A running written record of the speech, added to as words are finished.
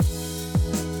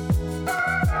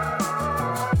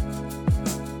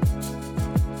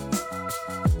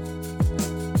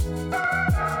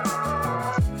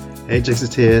Hey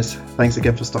Jexiteers, thanks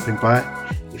again for stopping by.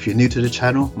 If you're new to the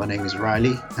channel, my name is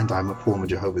Riley and I'm a former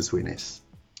Jehovah's Witness.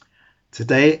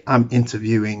 Today I'm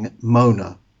interviewing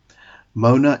Mona.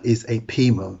 Mona is a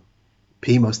PIMO.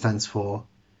 PIMO stands for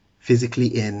physically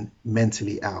in,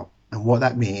 mentally out. And what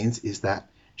that means is that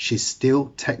she's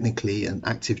still technically an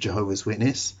active Jehovah's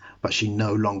Witness, but she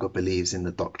no longer believes in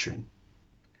the doctrine.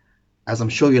 As I'm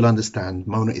sure you'll understand,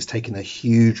 Mona is taking a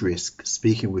huge risk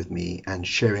speaking with me and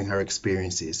sharing her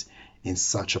experiences in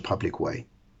such a public way.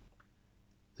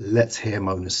 Let's hear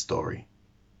Mona's story.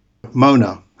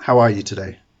 Mona, how are you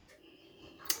today?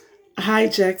 Hi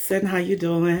Jackson, how you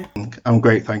doing? I'm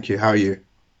great, thank you. How are you?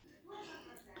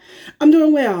 I'm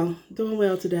doing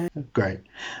well today. Great.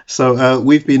 So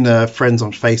we've been friends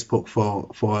on Facebook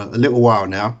for a little while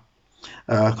now.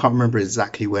 I can't remember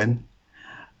exactly when,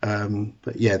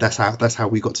 but yeah, that's how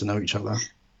we got to know each other.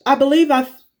 I believe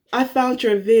I found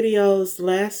your videos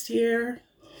last year,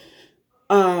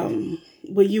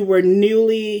 when you were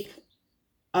newly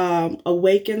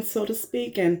awakened, so to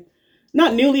speak, and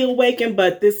not newly awakened,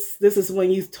 but this is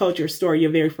when you told your story,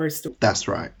 your very first story. That's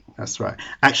right. That's right.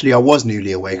 Actually, I was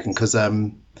newly awakened because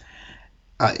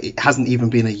it hasn't even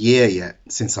been a year yet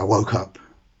since I woke up.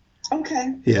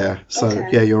 Okay. Yeah. So Okay.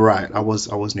 yeah, you're right. I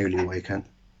was newly awakened.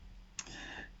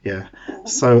 Yeah.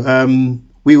 So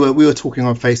we were talking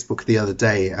on Facebook the other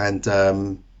day,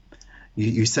 and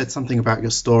you said something about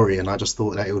your story, and I just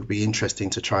thought that it would be interesting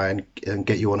to try and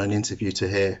get you on an interview to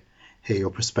hear your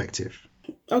perspective.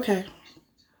 Okay.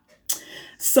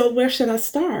 So where should I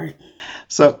start?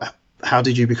 So, how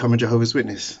did you become a Jehovah's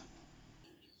Witness?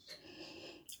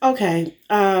 Okay.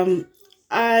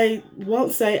 I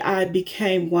won't say I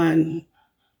became one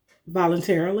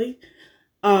voluntarily.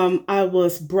 I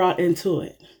was brought into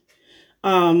it.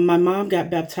 My mom got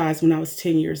baptized when I was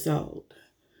 10 years old.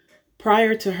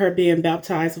 Prior to her being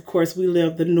baptized, of course, we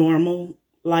lived the normal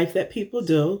life that people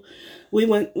do.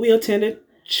 We attended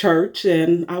church,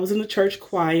 and I was in the church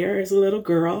choir as a little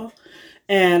girl.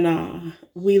 And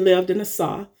we lived in the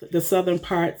southern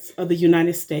parts of the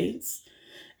United States,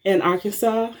 in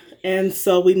Arkansas. And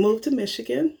so we moved to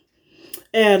Michigan.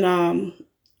 And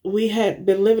we had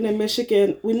been living in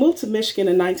Michigan. We moved to Michigan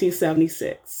in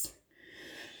 1976.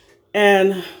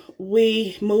 And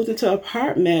we moved into an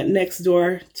apartment next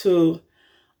door to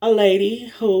a lady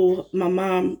who my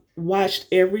mom watched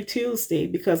every Tuesday,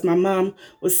 because my mom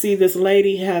would see this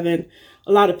lady having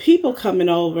a lot of people coming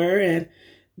over, and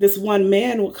this one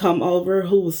man would come over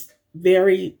who was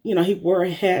very, he wore a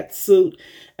hat, suit,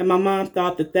 and my mom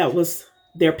thought that that was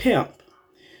their pimp,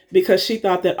 because she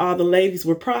thought that all the ladies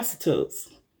were prostitutes.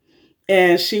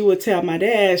 And she would tell my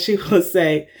dad, she would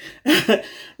say,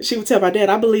 she would tell my dad,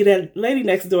 I believe that lady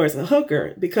next door is a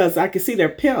hooker because I could see their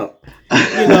pimp,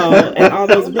 and all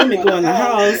those women go in the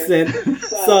house. And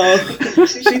so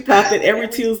she thought that every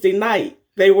Tuesday night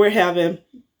they were having,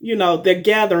 their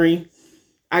gathering,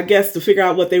 I guess, to figure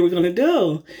out what they were going to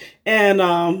do.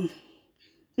 And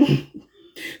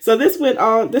so this went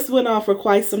on for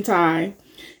quite some time.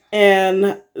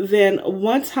 And then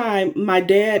one time my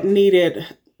dad needed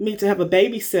me to have a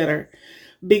babysitter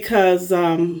because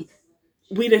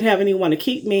we didn't have anyone to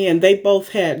keep me, and they both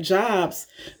had jobs.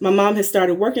 My mom had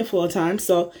started working full time,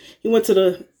 so he went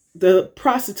to the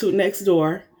prostitute next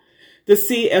door to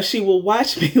see if she will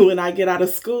watch me when I get out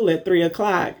of school at 3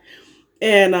 o'clock.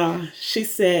 And she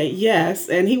said yes.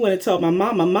 And he went and told my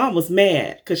mom. My mom was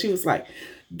mad because she was like,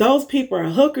 those people are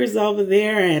hookers over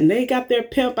there and they got their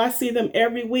pimp. I see them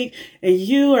every week. And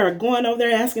you are going over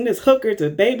there asking this hooker to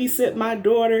babysit my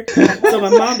daughter. So my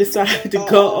mom decided to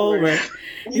go over,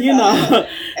 you know,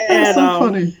 That's and so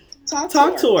funny.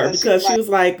 talk to her, because she was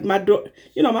like, my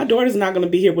daughter's not going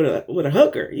to be here with a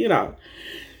hooker.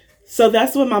 So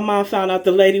that's when my mom found out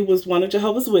the lady was one of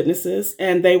Jehovah's Witnesses,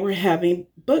 and they were having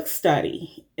book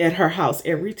study at her house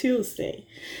every Tuesday.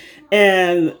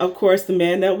 And of course, the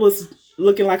man that was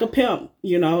looking like a pimp,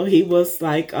 he was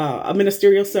like a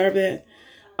ministerial servant,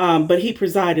 but he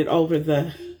presided over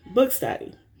the book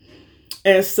study.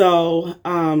 And so,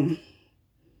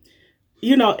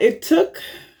 it took.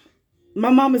 My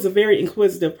mom is a very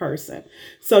inquisitive person,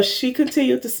 so she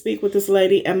continued to speak with this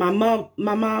lady. And my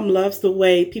mom loves the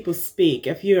way people speak.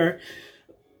 If you're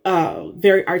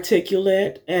very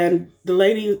articulate, and the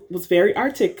lady was very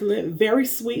articulate, very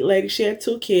sweet lady. She had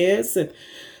 2 kids, and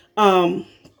um,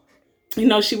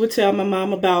 she would tell my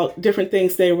mom about different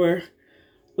things they were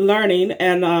learning,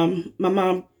 and my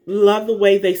mom loved the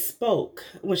way they spoke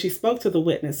when she spoke to the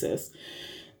witnesses.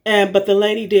 But the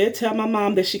lady did tell my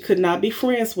mom that she could not be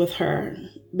friends with her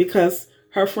because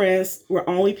her friends were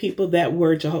only people that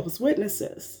were Jehovah's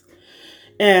Witnesses.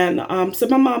 And so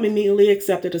my mom immediately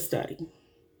accepted a study.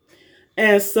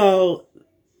 And so,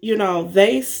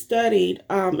 they studied.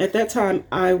 At that time,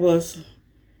 I was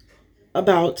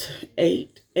about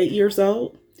 8 years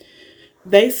old.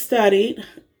 They studied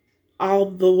all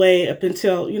the way up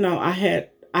until I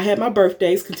had my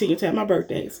birthdays, continued to have my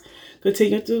birthdays,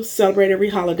 continued to celebrate every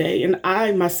holiday, and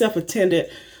I myself attended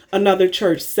another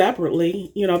church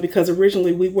separately, because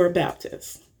originally we were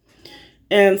Baptists.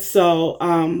 And so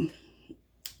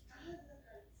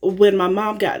when my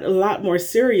mom got a lot more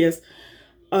serious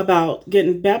about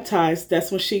getting baptized,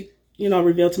 that's when she,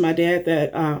 revealed to my dad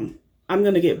that I'm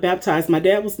going to get baptized. My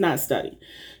dad was not studying.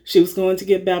 She was going to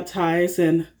get baptized,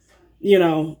 and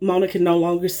Mona can no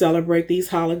longer celebrate these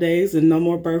holidays and no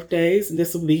more birthdays, and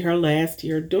this will be her last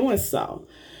year doing so.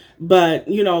 But,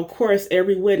 of course,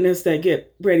 every witness that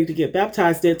get ready to get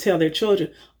baptized, they'll tell their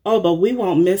children, oh, but we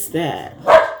won't miss that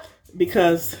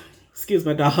because, excuse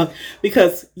my dog,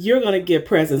 because you're going to get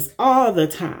presents all the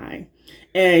time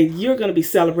and you're going to be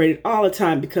celebrated all the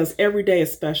time because every day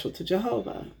is special to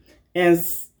Jehovah and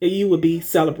you will be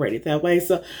celebrated that way.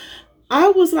 So I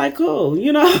was like, oh,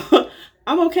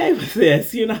 I'm okay with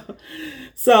this.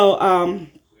 So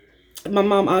my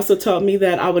mom also told me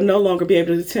that I would no longer be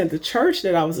able to attend the church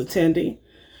that I was attending,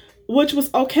 which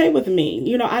was okay with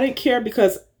me. I didn't care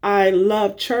because I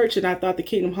loved church and I thought the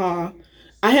Kingdom Hall,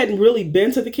 I hadn't really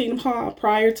been to the Kingdom Hall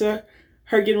prior to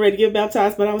her getting ready to get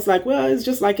baptized, but I was like, well, it's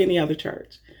just like any other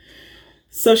church.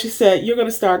 So she said, you're going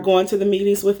to start going to the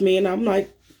meetings with me. And I'm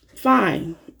like,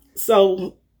 fine.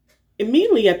 So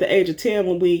immediately at the age of 10,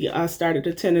 when we started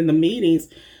attending the meetings,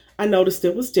 I noticed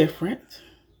it was different.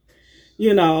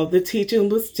 The teaching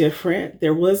was different.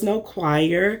 There was no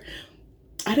choir.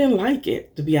 I didn't like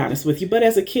it, to be honest with you. But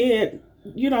as a kid,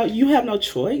 you have no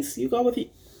choice. You go with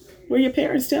where your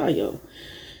parents tell you.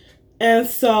 And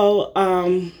so,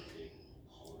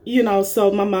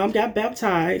 so my mom got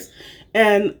baptized.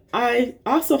 And I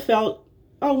also felt,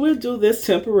 oh, we'll do this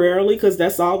temporarily because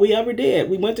that's all we ever did.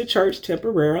 We went to church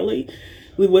temporarily.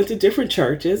 We went to different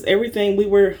churches. Everything, we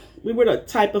were the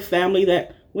type of family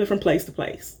that went from place to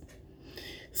place.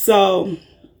 So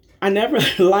I never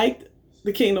liked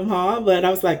the Kingdom Hall, but I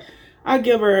was like, I'll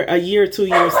give her a year, 2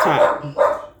 years time.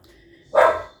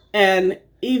 And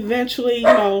eventually,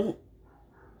 I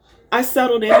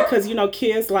settled in because,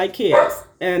 kids like kids.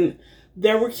 And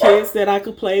there were kids that I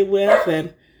could play with.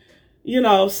 And,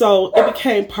 so it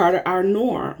became part of our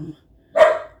norm.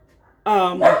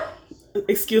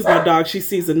 Excuse my dog. She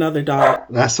sees another dog.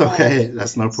 That's okay.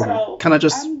 That's no problem. So can I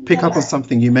just pick up on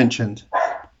something you mentioned?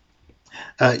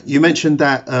 You mentioned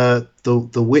that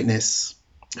the witness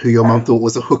who your mum thought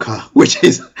was a hooker, which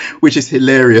is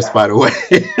hilarious, by the way.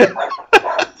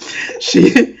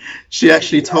 She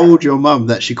actually told your mum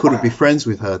that she couldn't be friends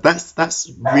with her.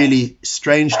 That's really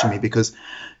strange to me because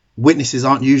witnesses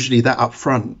aren't usually that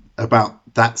upfront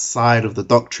about that side of the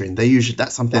doctrine.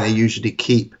 That's something they usually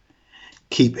keep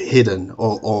hidden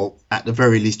or at the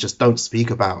very least just don't speak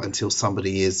about until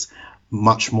somebody is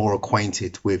much more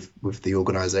acquainted with the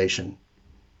organization.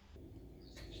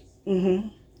 Mm-hmm.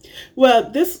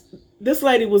 Well, this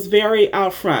lady was very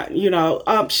out front.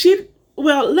 The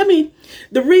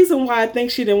reason why I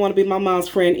think she didn't want to be my mom's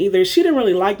friend either, she didn't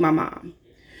really like my mom.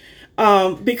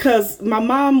 Because my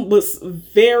mom was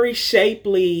very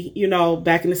shapely,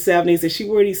 back in the 70s, and she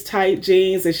wore these tight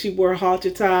jeans and she wore halter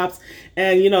tops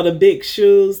and, the big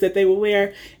shoes that they would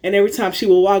wear. And every time she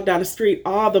would walk down the street,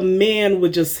 all the men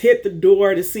would just hit the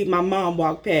door to see my mom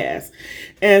walk past.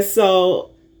 And so,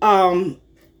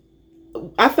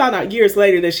 I found out years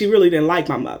later that she really didn't like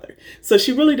my mother. So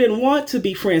she really didn't want to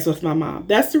be friends with my mom.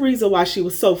 That's the reason why she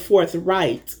was so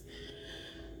forthright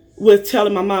with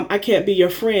telling my mom, I can't be your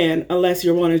friend unless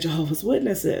you're one of Jehovah's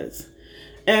Witnesses.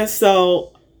 And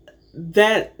so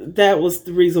that was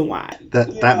the reason why.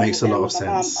 That makes a lot of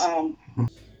sense.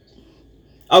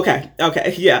 Okay,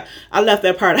 yeah. I left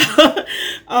that part out.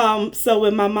 So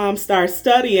when my mom started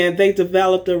studying, they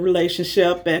developed a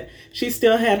relationship, and she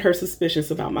still had her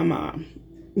suspicions about my mom.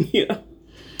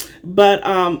 But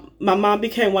my mom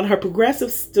became one of her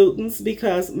progressive students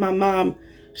because my mom,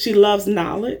 she loves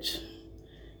knowledge.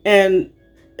 And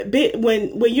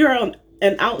when you're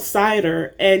an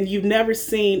outsider and you've never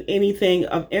seen anything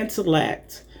of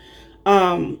intellect,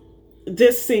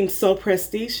 this seems so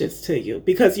prestigious to you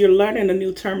because you're learning a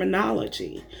new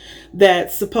terminology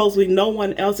that supposedly no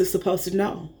one else is supposed to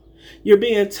know. You're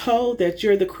being told that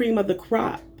you're the cream of the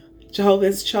crop. Jehovah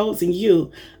has chosen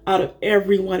you out of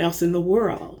everyone else in the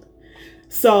world.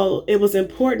 So it was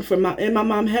important for my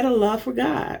mom had a love for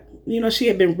God. She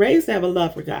had been raised to have a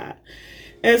love for God.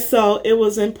 And so it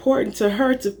was important to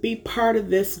her to be part of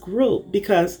this group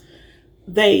because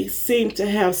they seem to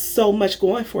have so much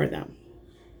going for them.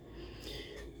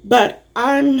 But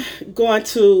I'm going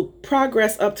to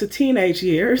progress up to teenage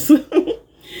years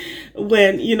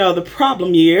when, the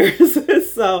problem years.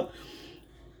 So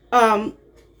um,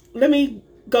 let me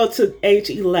go to age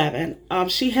 11.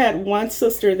 She had one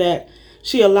sister that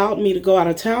she allowed me to go out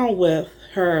of town with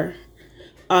her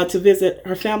to visit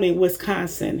her family in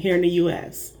Wisconsin here in the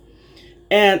U.S.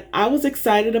 And I was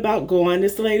excited about going.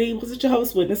 This lady was a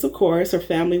Jehovah's Witness, of course. Her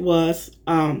family was.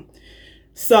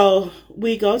 So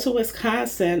we go to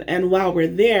Wisconsin, and while we're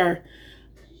there,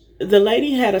 the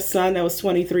lady had a son that was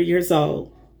 23 years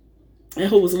old and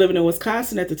who was living in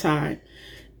Wisconsin at the time.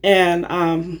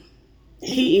 And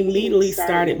he immediately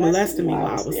started molesting me while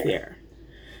I was there.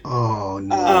 Oh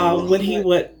no. When he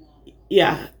would,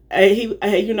 yeah,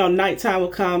 nighttime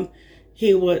would come,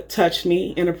 he would touch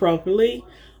me inappropriately.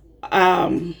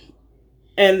 Um,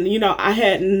 and I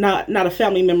had not a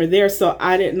family member there, so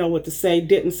I didn't know what to say,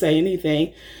 didn't say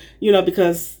anything,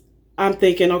 because I'm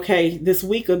thinking, okay, this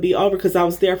week would be over because I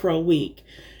was there for a week,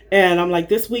 and I'm like,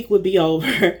 this week would be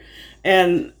over.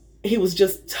 And he was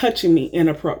just touching me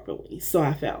inappropriately, so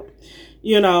I felt,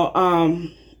 you know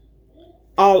um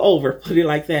all over, put it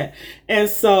like that. And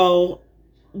so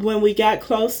when we got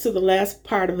close to the last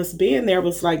part of us being there,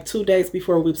 was like 2 days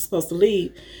before we were supposed to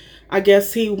leave. I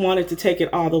guess he wanted to take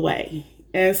it all the way.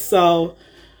 And so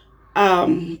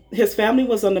his family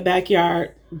was on the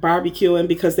backyard barbecuing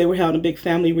because they were having a big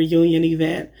family reunion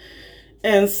event.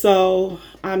 And so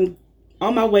I'm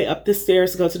on my way up the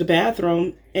stairs to go to the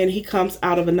bathroom, and he comes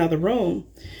out of another room.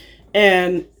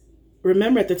 And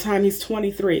remember, at the time, he's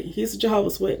 23. He's a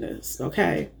Jehovah's Witness,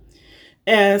 okay?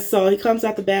 And so he comes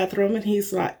out the bathroom, and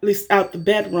he's like, at least out the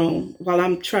bedroom while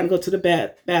I'm trying to go to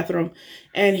the bathroom.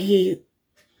 And he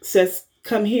says,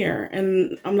 come here.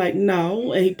 And I'm like,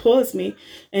 no. And he pulls me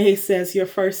and he says, your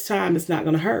first time is not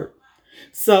going to hurt.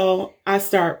 So I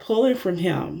start pulling from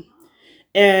him,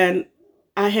 and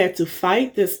I had to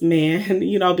fight this man,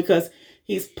 because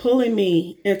he's pulling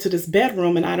me into this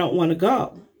bedroom and I don't want to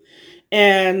go.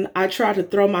 And I tried to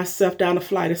throw myself down a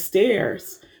flight of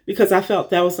stairs because I felt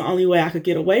that was the only way I could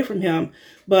get away from him.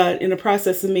 But in the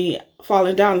process of me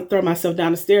falling down and throw myself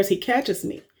down the stairs, he catches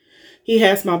me. He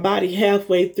has my body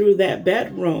halfway through that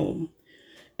bedroom.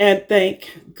 And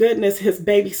thank goodness his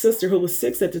baby sister, who was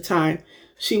 6 at the time,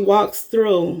 she walks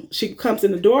through, she comes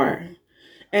in the door,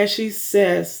 and she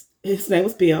says, his name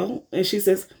was Bill, and she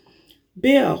says,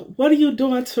 Bill, what are you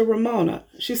doing to Ramona?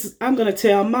 She says, I'm going to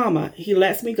tell Mama. He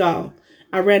lets me go.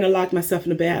 I ran and locked myself in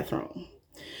the bathroom.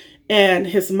 And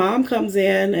his mom comes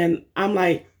in, and I'm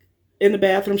like in the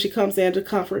bathroom. She comes in to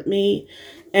comfort me.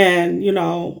 And,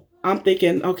 I'm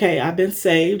thinking, okay, I've been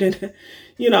saved. And,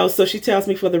 so she tells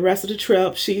me for the rest of the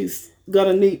trip, she's going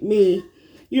to need me,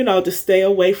 to stay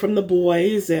away from the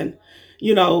boys and,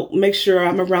 make sure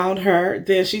I'm around her.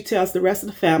 Then she tells the rest of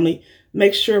the family,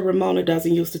 make sure Ramona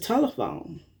doesn't use the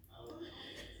telephone.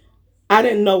 I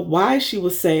didn't know why she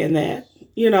was saying that,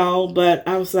 but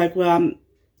I was like, well, I'm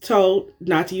told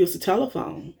not to use the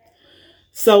telephone.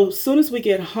 So as soon as we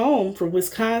get home from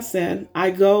Wisconsin, I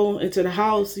go into the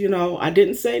house. I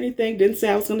didn't say anything, didn't say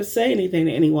I was going to say anything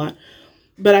to anyone,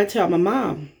 but I tell my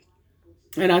mom.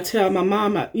 And I tell my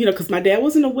mom, because my dad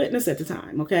wasn't a witness at the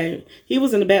time, okay? He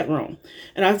was in the bedroom.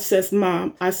 And I says,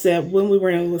 Mom, I said, when we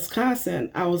were in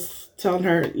Wisconsin, I was telling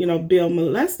her, Bill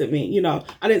molested me. I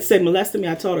didn't say molested me.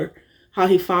 I told her how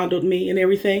he fondled me and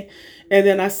everything. And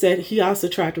then I said, he also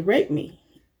tried to rape me.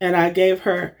 And I gave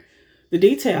her the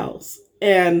details.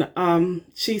 And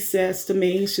she says to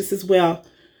me, she says, well,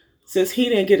 since he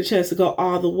didn't get a chance to go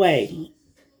all the way,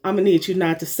 I'm going to need you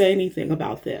not to say anything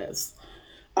about this.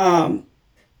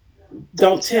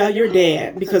 Don't tell your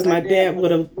dad, because my dad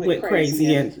would have went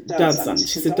crazy and done something.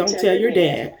 She said, don't tell your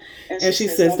dad. And she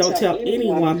says, don't tell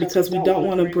anyone, because we don't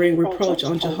want to bring reproach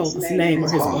on Jehovah's name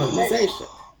or his organization.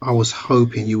 I was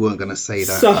hoping you weren't going to say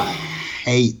that. So, I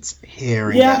hate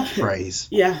hearing that phrase.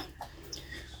 Yeah.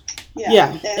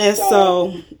 And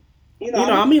so,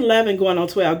 I'm 11 going on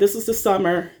 12. This is the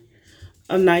summer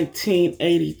of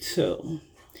 1982.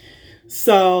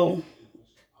 So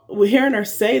hearing her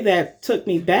say that took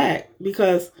me back,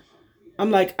 because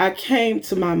I'm like, I came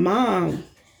to my mom,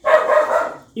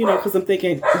 because I'm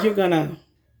thinking, you're going to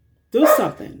do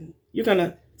something. You're going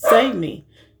to save me.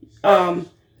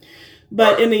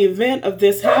 But in the event of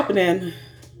this happening,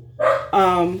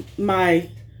 my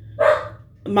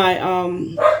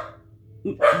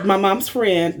mom's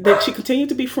friend, that she continued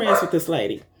to be friends with this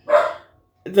lady.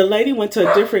 The lady went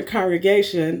to a different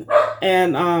congregation,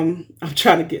 and I'm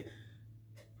trying to get,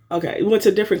 Okay, we went to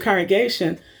a different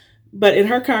congregation. But in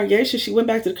her congregation, she went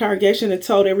back to the congregation and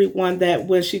told everyone that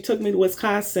when she took me to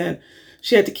Wisconsin,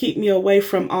 she had to keep me away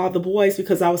from all the boys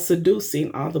because I was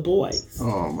seducing all the boys.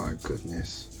 Oh my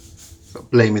goodness. So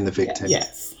blaming the victim.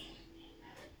 Yes.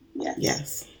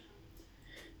 Yes.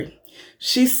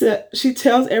 She said she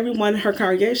tells everyone in her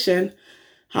congregation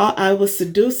how I was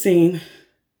seducing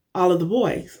all of the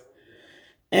boys.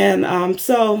 And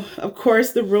so, of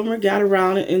course, the rumor got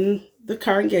around in the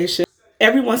congregation.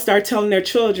 Everyone started telling their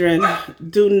children,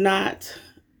 do not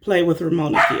play with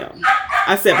Ramona Theo.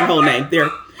 I said her whole name.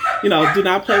 Do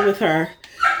not play with her.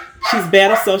 She's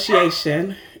bad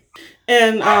association.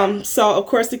 And so, of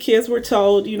course, the kids were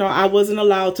told, I wasn't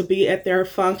allowed to be at their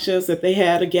functions if they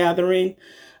had a gathering.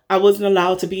 I wasn't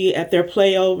allowed to be at their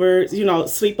playovers,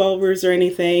 sleepovers or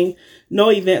anything. No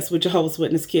events with Jehovah's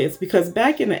Witness kids. Because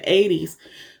back in the 80s,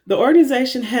 the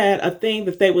organization had a thing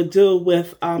that they would do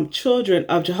with children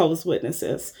of Jehovah's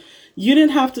Witnesses. You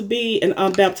didn't have to be an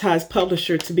unbaptized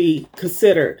publisher to be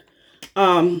considered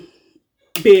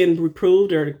being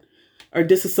reproved or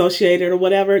disassociated or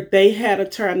whatever. They had a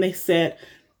term. They said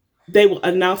they will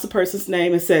announce a person's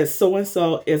name and says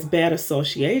so-and-so is bad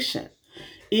association.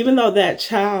 Even though that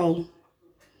child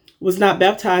was not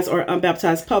baptized or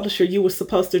unbaptized publisher, you were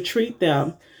supposed to treat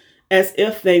them as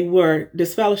if they were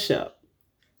disfellowship.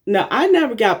 Now, I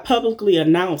never got publicly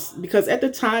announced because at the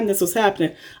time this was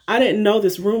happening, I didn't know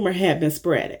this rumor had been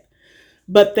spread.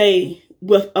 But they,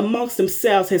 amongst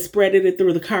themselves, had spread it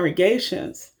through the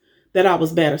congregations that I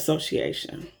was bad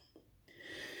association.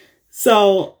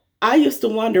 So I used to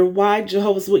wonder why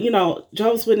Jehovah's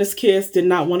Witness kids did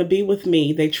not want to be with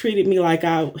me. They treated me like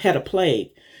I had a plague.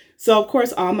 So, of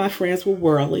course, all my friends were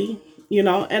worldly,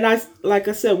 and like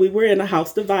I said, we were in a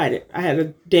house divided. I had a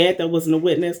dad that wasn't a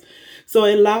witness. So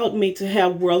it allowed me to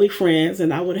have worldly friends,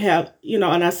 and I would have, and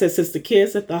I said, since the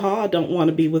kids at the hall don't want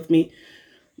to be with me,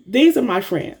 these are my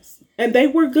friends. And they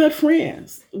were good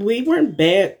friends. We weren't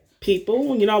bad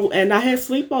people, and I had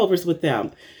sleepovers with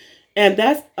them. And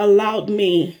that allowed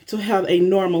me to have a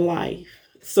normal life,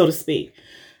 so to speak.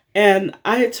 And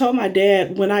I had told my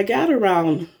dad when I got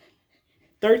around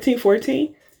 13,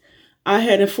 14, I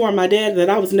had informed my dad that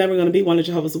I was never going to be one of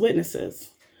Jehovah's Witnesses.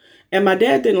 And my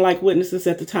dad didn't like witnesses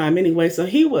at the time anyway, so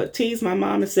he would tease my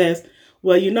mom and says,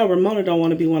 well, Ramona don't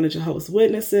want to be one of Jehovah's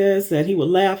Witnesses, and he would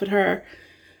laugh at her.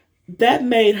 That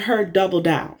made her double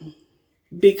down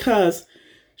because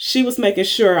she was making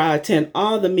sure I attend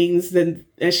all the meetings, and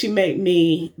she made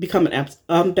me become an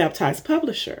unbaptized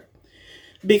publisher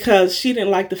because she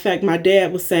didn't like the fact my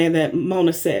dad was saying that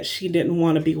Mona said she didn't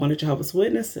want to be one of Jehovah's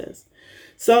Witnesses.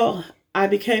 So I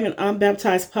became an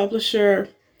unbaptized publisher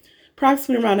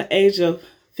approximately around the age of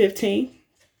 15.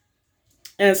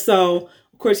 And so,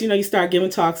 of course, you start giving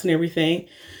talks and everything.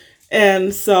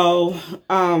 And so,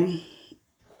 I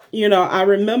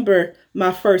remember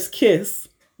my first kiss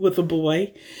with a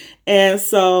boy. And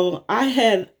so I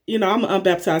had, I'm an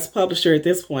unbaptized publisher at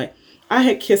this point. I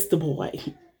had kissed the boy.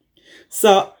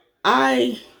 So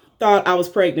I thought I was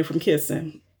pregnant from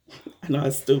kissing. I know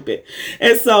it's stupid.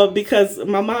 And so because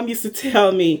my mom used to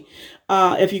tell me,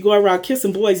 if you go around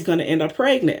kissing boys, you're going to end up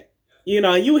pregnant.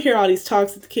 You would hear all these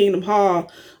talks at the Kingdom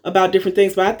Hall about different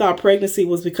things, but I thought pregnancy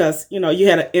was because, you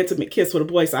had an intimate kiss with a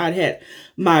boy. So I'd had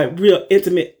my real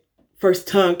intimate first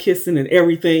tongue kissing and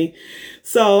everything.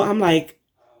 So I'm like,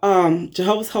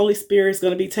 Jehovah's Holy Spirit is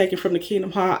going to be taken from the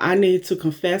Kingdom Hall. I need to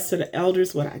confess to the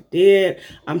elders what I did.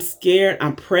 I'm scared.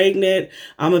 I'm pregnant.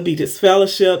 I'm going to be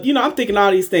disfellowship. I'm thinking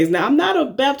all these things. Now, I'm not a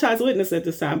baptized witness at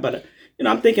this time, but,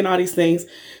 I'm thinking all these things.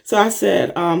 So I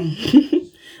said, I'm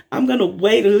going to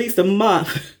wait at least a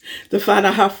month to find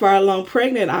out how far along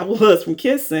pregnant I was from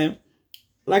kissing.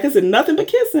 Like I said, nothing but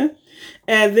kissing.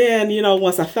 And then,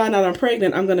 once I find out I'm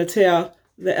pregnant, I'm going to tell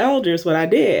the elders what I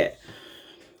did.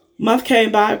 Month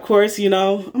came by, of course,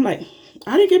 I'm like,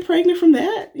 I didn't get pregnant from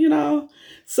that,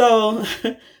 So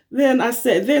then I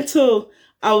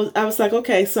was like,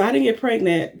 okay, so I didn't get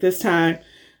pregnant this time.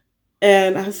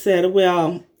 And I said,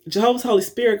 well, Jehovah's Holy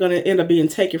Spirit going to end up being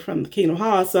taken from the Kingdom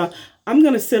Hall. So I'm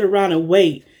going to sit around and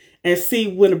wait and see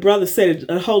when the brother said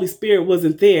the Holy Spirit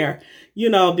wasn't there,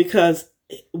 because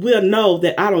we'll know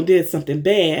that I don't did something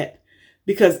bad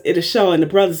because it'll show and the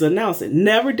brothers announce it.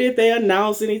 Never did they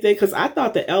announce anything because I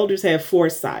thought the elders had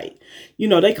foresight.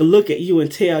 They could look at you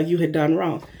and tell you had done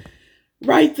wrong.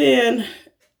 Right then,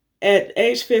 at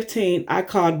age 15, I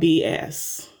called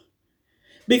BS.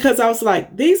 Because I was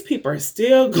like, these people are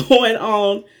still going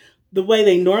on the way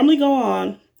they normally go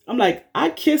on. I'm like, I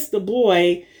kissed the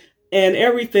boy and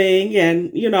everything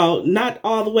and, not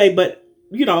all the way, but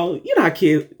how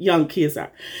young kids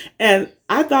are. And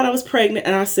I thought I was pregnant,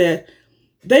 and I said,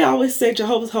 they always say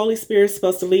Jehovah's Holy Spirit is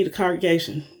supposed to lead the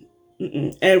congregation.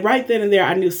 Mm-mm. And right then and there,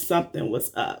 I knew something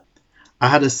was up. I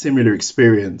had a similar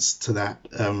experience to that.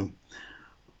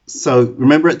 So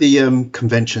remember at the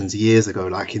conventions years ago,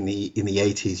 like in the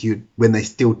 80s, you when they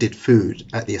still did food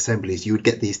at the assemblies, you would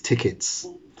get these tickets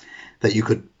that you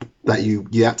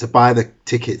had to buy the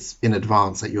tickets in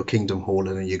advance at your Kingdom Hall,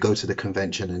 and then you go to the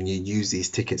convention and you use these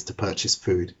tickets to purchase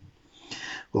food.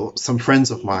 Well, some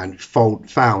friends of mine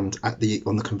found on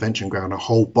the convention ground a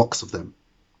whole box of them,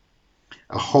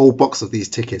 a whole box of these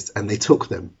tickets, and they took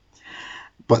them.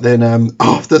 But then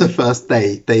after the first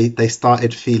day, they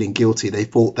started feeling guilty. They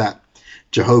thought that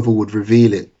Jehovah would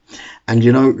reveal it. And do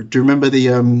you remember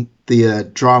the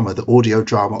drama, the audio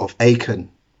drama of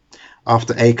Achan,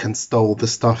 after Achan stole the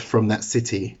stuff from that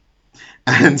city,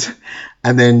 and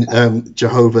then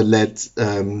Jehovah led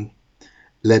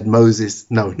Moses,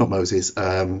 no, not Moses,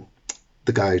 the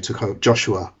guy who took over,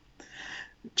 Joshua.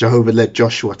 Jehovah led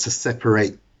Joshua to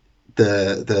separate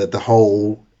the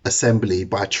whole assembly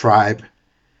by tribe,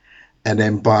 and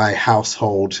then by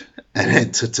household, and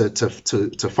then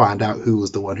to find out who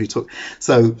was the one who took.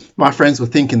 So my friends were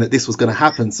thinking that this was going to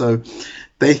happen. So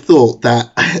they thought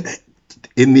that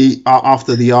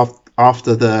after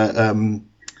the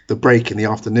break in the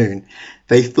afternoon,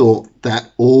 they thought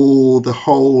that the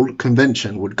whole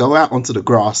convention would go out onto the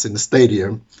grass in the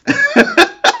stadium,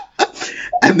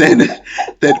 and then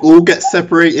they'd all get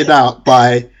separated out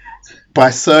by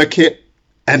circuit,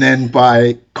 and then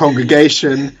by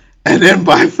congregation, and then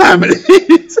by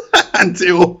families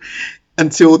until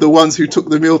the ones who took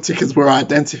the meal tickets were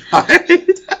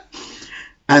identified.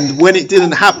 And when it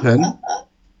didn't happen,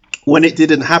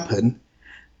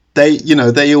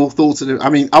 they all thought, I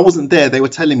mean, I wasn't there. They were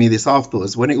telling me this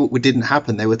afterwards. When it didn't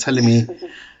happen, they were telling me,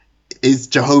 is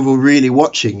Jehovah really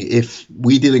watching if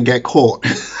we didn't get caught?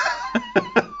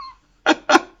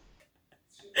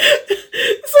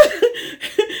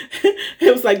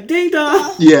 It was like ding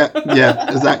dong. Yeah,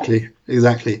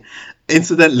 exactly.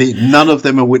 Incidentally, none of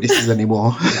them are witnesses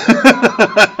anymore.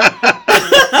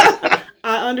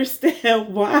 I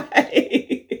understand why.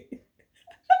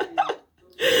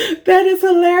 That is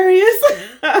hilarious.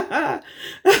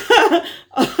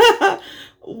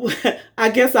 I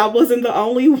guess I wasn't the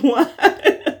only one.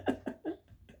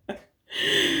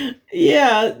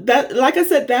 Yeah, that, like I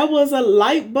said, that was a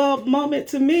light bulb moment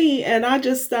to me, and I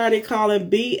just started calling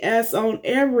BS on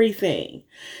everything.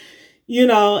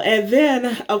 And then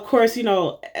of course,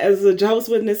 as a Jehovah's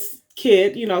Witness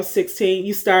kid, 16,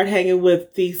 you start hanging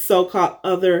with the so-called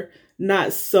other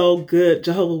not so good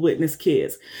Jehovah's Witness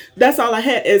kids. That's all I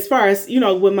had as far as,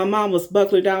 when my mom was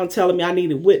buckling down telling me I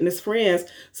needed witness friends.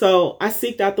 So I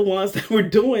seeked out the ones that were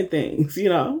doing things,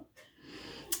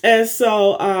 And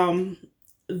so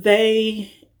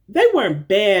they weren't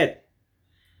bad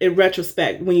in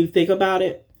retrospect when you think about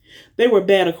it. They were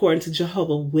bad according to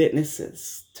Jehovah's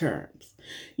Witnesses terms.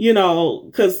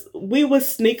 Because we would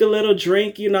sneak a little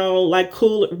drink, like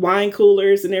wine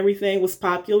coolers and everything was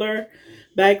popular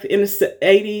back in the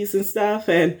 80s and stuff.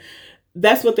 And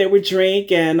that's what they would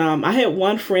drink. And I had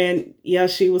one friend, yeah,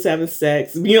 she was having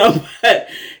sex, but,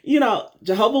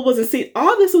 Jehovah wasn't seeing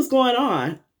all this was going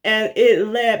on. And it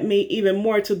led me even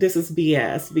more to this is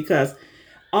BS, because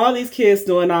all these kids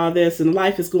doing all this and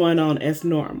life is going on as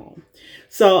normal.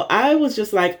 So I was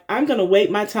just like, I'm going to wait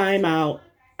my time out.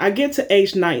 I get to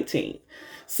age 19.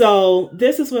 So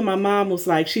this is when my mom was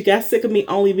like, she got sick of me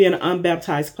only being an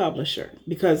unbaptized publisher,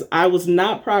 because I was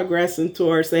not progressing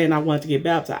towards saying I wanted to get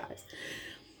baptized.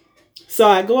 So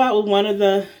I go out with one of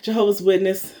the Jehovah's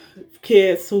Witness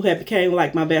kids who had became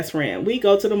like my best friend. We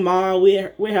go to the mall.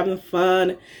 We're having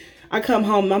fun. I come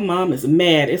home. My mom is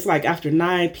mad. It's like after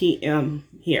 9 p.m.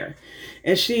 here.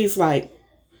 And she's like,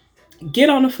 get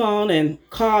on the phone and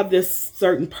call this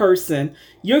certain person.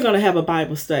 You're going to have a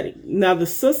Bible study. Now, the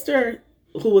sister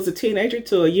who was a teenager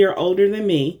to a year older than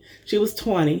me, she was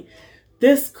 20.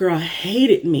 This girl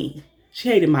hated me. She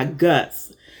hated my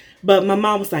guts. But my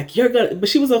mom was like, but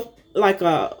she was a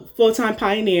full-time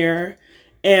pioneer,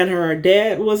 and her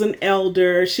dad was an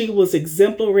elder. She was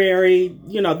exemplary.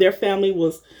 Their family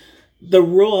was the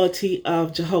royalty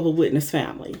of Jehovah's Witness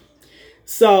family.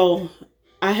 So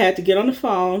I had to get on the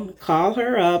phone, call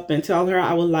her up, and tell her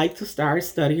I would like to start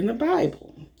studying the Bible.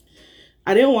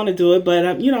 I didn't want to do it, but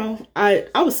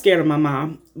I was scared of my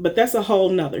mom. But that's a whole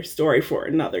nother story for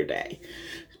another day.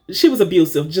 She was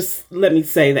abusive. Just let me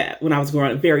say that when I was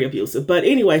growing up, very abusive. But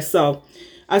anyway, so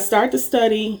I started to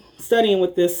studying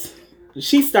with this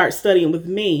she starts studying with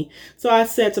me. So I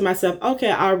said to myself,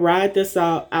 okay, I'll ride this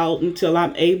out until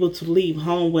I'm able to leave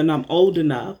home when I'm old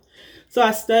enough. So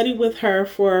I studied with her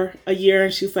for a year,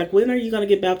 and she's like, when are you going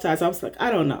to get baptized? I was like, I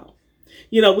don't know.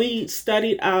 We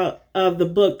studied out of the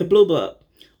book, the blue book,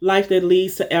 Life That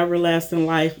Leads to Everlasting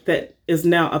Life, that is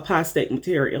now apostate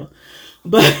material.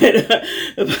 But,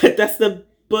 but that's the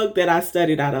book that I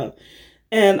studied out of.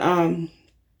 And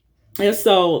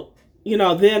so,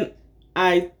 then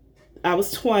I I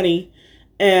was 20,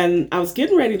 and I was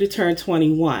getting ready to turn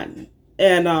 21.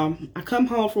 And I come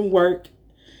home from work,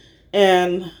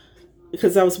 and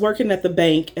because I was working at the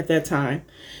bank at that time,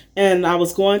 and I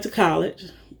was going to college.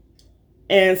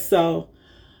 And so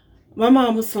my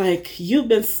mom was like, you've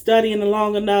been studying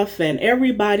long enough, and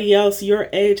everybody else your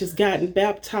age has gotten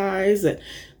baptized, and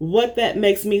what that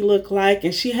makes me look like.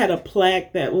 And she had a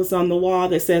plaque that was on the wall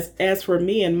that says, as for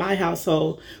me and my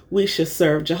household, we should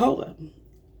serve Jehovah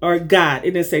or God.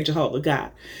 It didn't say Jehovah,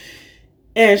 God.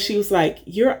 And she was like,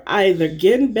 you're either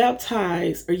getting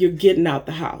baptized or you're getting out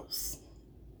the house.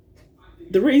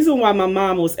 The reason why my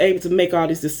mom was able to make all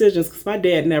these decisions, because my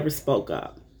dad never spoke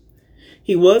up.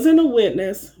 He wasn't a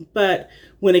witness, but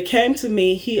when it came to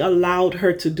me, he allowed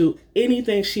her to do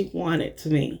anything she wanted to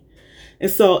me.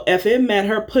 And so if it meant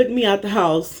her putting me out the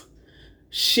house,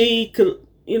 she could,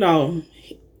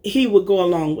 he would go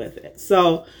along with it.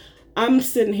 So I'm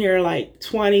sitting here like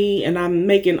 20, and I'm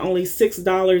making only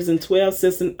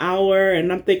 $6.12 an hour.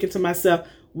 And I'm thinking to myself,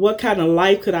 what kind of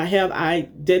life could I have? I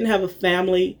didn't have a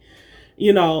family.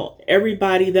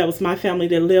 Everybody that was my family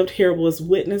that lived here was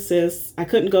witnesses. I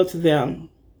couldn't go to them.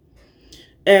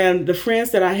 And the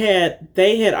friends that I had,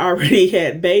 they had already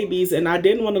had babies, and I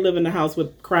didn't want to live in the house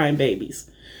with crying babies.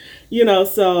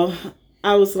 So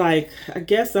I was like, I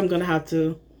guess I'm going to have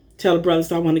to tell the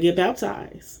brothers I want to get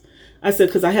baptized. I said,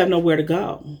 because I have nowhere to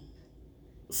go.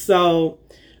 So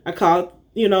I called,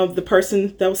 the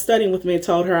person that was studying with me and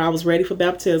told her I was ready for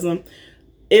baptism.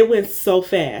 It went so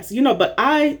fast, but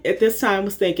I, at this time,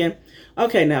 was thinking,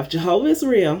 okay, now if Jehovah is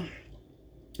real,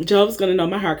 Jehovah's going to know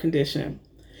my heart condition.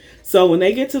 So when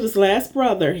they get to this last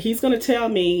brother, he's going to tell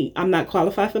me I'm not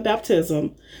qualified for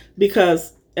baptism,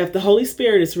 because if the Holy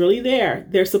Spirit is really there,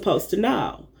 they're supposed to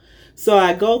know. So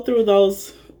I go through those,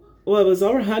 it was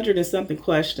over 100 and something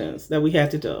questions that we had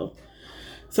to do.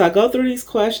 So I go through these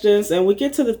questions, and we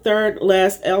get to the third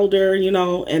last elder,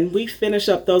 and we finish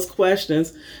up those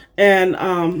questions.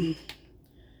 And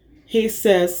he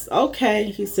says, okay,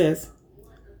 he says,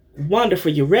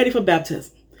 wonderful, you're ready for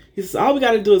baptism. He says, all we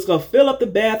got to do is go fill up the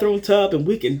bathroom tub, and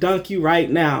we can dunk you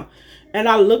right now. And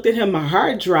I looked at him, my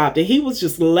heart dropped, and he was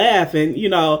just laughing,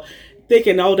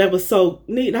 thinking, oh, that was so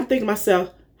neat. And I'm thinking to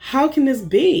myself, how can this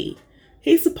be?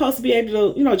 He's supposed to be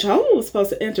able to, Jehovah was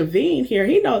supposed to intervene here.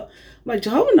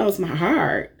 Jehovah knows my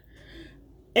heart.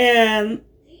 And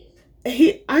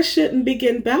I shouldn't be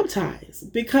getting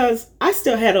baptized, because I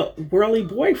still had a worldly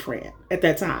boyfriend at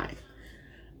that time.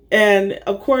 And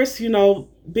of course,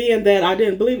 being that I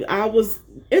didn't believe, I was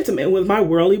intimate with my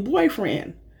worldly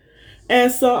boyfriend.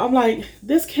 And so I'm like,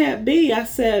 this can't be. I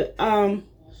said,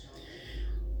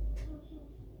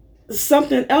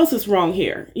 something else is wrong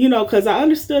here, because I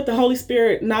understood the Holy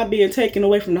Spirit not being taken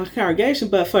away from the congregation,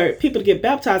 but for people to get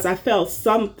baptized, I felt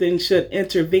something should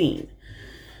intervene.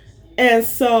 And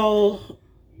so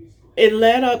it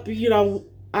led up, the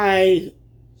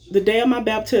day of my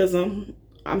baptism,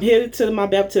 I'm headed to my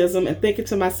baptism and thinking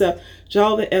to myself,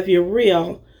 Jehovah, if you're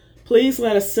real, please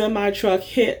let a semi truck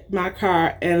hit my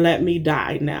car and let me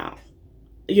die now.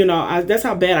 That's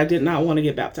how bad I did not want to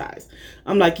get baptized.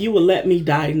 I'm like, you will let me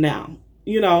die now.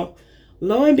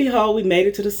 Lo and behold, we made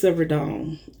it to the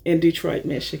Silverdome in Detroit,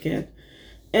 Michigan.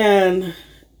 And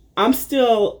I'm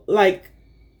still like,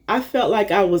 I felt like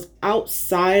I was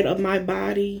outside of my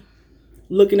body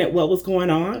looking at what was going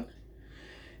on.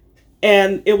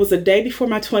 And it was a day before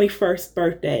my 21st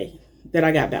birthday that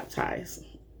I got baptized.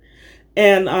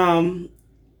 And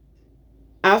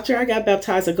after I got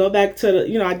baptized, I go back to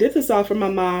I did this all for my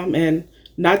mom and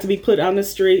not to be put on the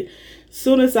street.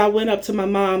 Soon as I went up to my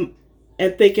mom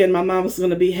and thinking my mom was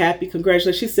going to be happy,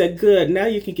 congratulations, she said, good, now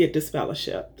you can get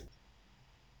disfellowshipped.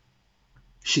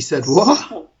 She said,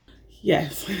 what?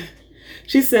 Yes.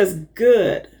 She says,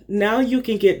 good, now you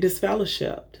can get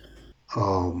disfellowshipped.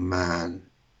 Oh, man.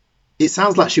 It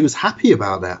sounds like she was happy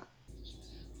about that.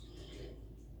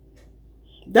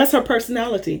 That's her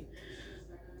personality.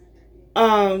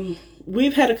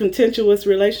 We've had a contentious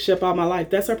relationship all my life.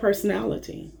 That's her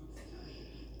personality.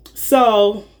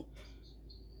 So,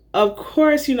 of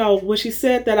course, when she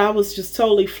said that, I was just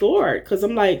totally floored, because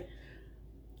I'm like,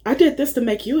 I did this to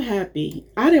make you happy.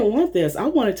 I didn't want this. I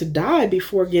wanted to die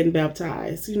before getting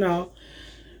baptized, you know.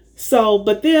 So,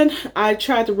 but then I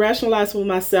tried to rationalize with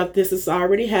myself, this is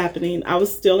already happening. I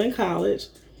was still in college.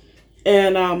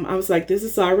 And I was like, this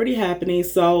is already happening.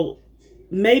 So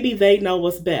maybe they know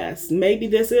what's best. Maybe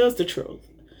this is the truth.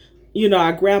 You know,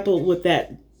 I grappled with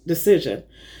that decision.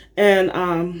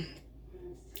 And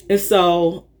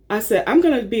so I said, I'm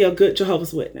going to be a good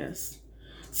Jehovah's Witness.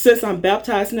 Since I'm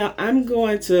baptized now, I'm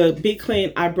going to be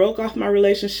clean. I broke off my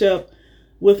relationship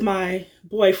with my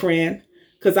boyfriend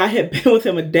because I had been with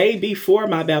him a day before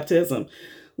my baptism,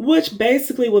 which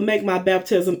basically would make my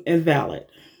baptism invalid.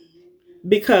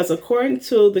 Because according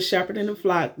to the Shepherd and the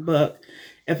Flock book,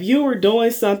 if you were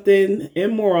doing something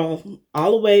immoral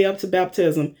all the way up to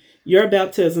baptism, your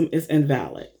baptism is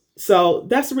invalid. So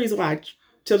that's the reason why,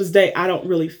 to this day, I don't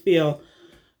really feel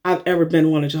I've ever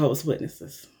been one of Jehovah's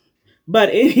Witnesses. But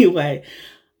anyway,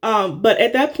 but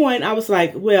at that point, I was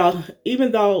like, well,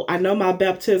 even though I know my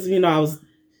baptism, you know, I was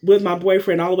with my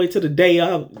boyfriend all the way to the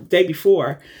day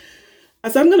before. I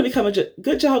said, I'm going to become a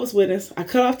good Jehovah's Witness. I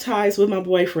cut off ties with my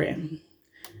boyfriend.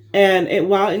 And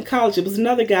while in college, it was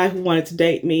another guy who wanted to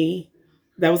date me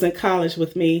that was in college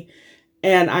with me.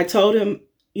 And I told him,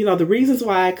 you know, the reasons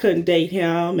why I couldn't date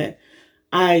him. And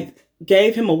I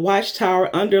gave him a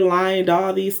watchtower, underlined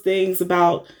all these things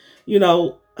about, you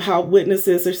know, how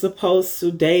witnesses are supposed to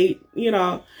date, you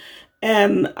know.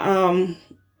 And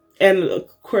and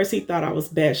of course he thought I was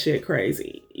batshit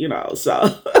crazy, you know.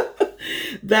 So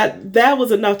that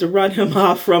was enough to run him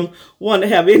off from wanting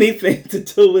to have anything to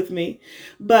do with me.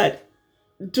 But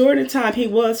during the time he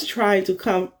was trying to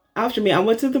come after me, I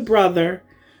went to the brother,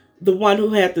 the one who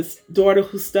had this daughter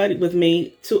who studied with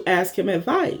me, to ask him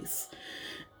advice.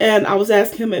 And I was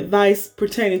asking him advice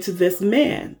pertaining to this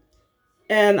man.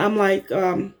 And I'm like,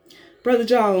 Brother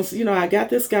Jones, you know, I got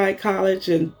this guy at college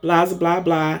and blah, blah,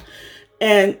 blah.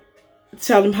 And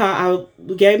tell him how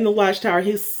I gave him the watchtower.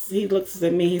 He looks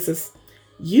at me, he says,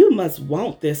 you must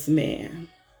want this man.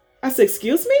 I said,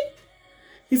 excuse me?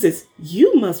 He says,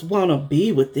 you must want to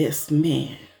be with this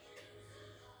man.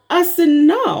 I said,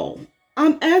 no,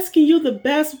 I'm asking you the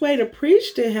best way to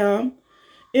preach to him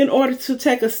in order to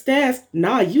take a stance.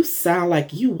 Nah, you sound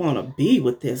like you want to be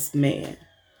with this man.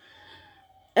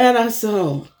 And I said,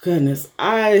 oh, goodness,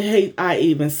 I hate I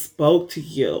even spoke to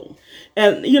you.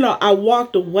 And, you know, I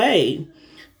walked away.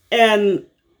 And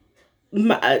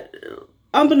my,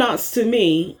 unbeknownst to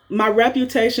me, my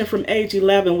reputation from age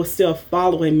 11 was still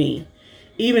following me,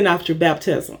 even after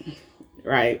baptism,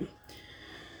 right?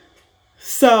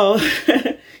 So,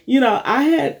 you know,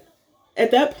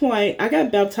 at that point, I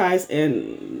got baptized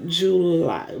in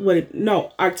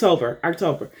October,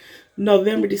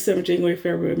 November, December, January,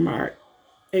 February, March,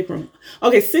 April.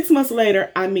 Okay, 6 months later,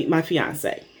 I meet my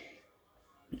fiance.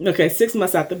 Okay, 6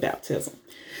 months after baptism.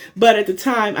 But at the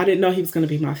time, I didn't know he was going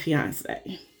to be my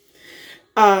fiance.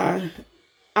 I'm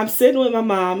sitting with my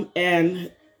mom,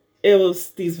 and it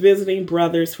was these visiting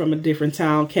brothers from a different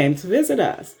town came to visit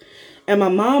us. And my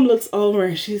mom looks over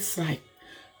and she's like,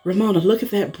 Ramona, look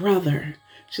at that brother.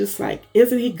 She's like,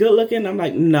 isn't he good looking? I'm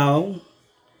like, no.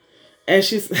 And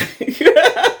she's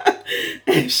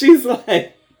and she's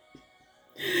like,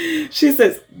 she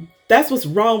says, that's what's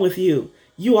wrong with you.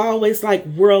 You always like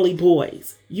worldly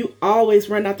boys. You always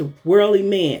run after worldly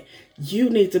men. You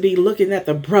need to be looking at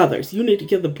the brothers. You need to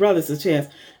give the brothers a chance.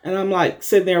 And I'm like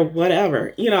sitting there,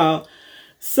 whatever, you know.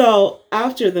 So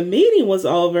after the meeting was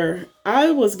over, I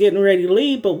was getting ready to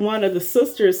leave, but one of the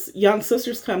sisters, young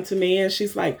sisters, come to me and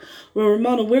she's like, well,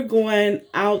 Ramona, we're going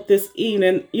out this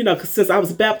evening, you know, because since I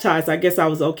was baptized, I guess I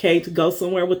was okay to go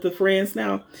somewhere with the friends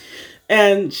now.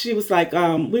 And she was like,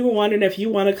 we were wondering if you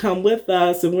want to come with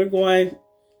us, and we're going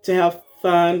to have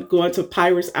fun going to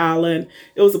Pirates Island.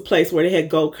 It was a place where they had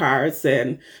go-karts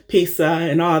and pizza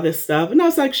and all this stuff. And I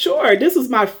was like, sure, this was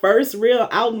my first real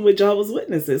outing with Jehovah's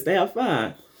Witnesses to have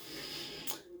fun.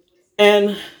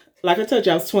 And like I told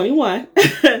you, I was 21.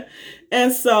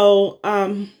 And so,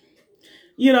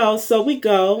 you know, so we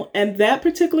go. And that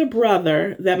particular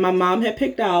brother that my mom had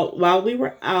picked out while we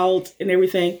were out and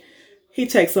everything, he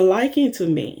takes a liking to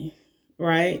me,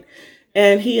 right?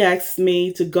 And he asked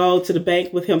me to go to the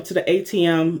bank with him to the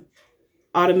ATM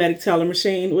automatic teller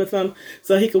machine with him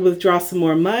so he could withdraw some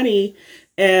more money.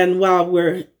 And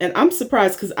and I'm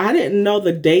surprised because I didn't know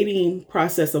the dating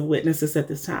process of witnesses at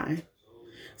this time.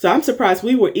 So I'm surprised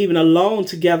we were even alone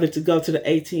together to go to the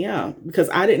ATM because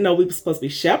I didn't know we were supposed to be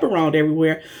chaperoned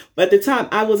everywhere. But at the time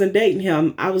I wasn't dating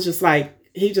him. I was just like,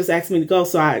 he just asked me to go.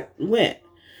 So I went.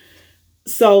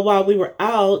 So while we were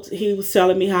out, he was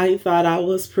telling me how he thought I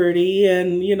was pretty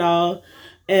and, you know,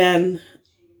 and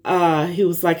He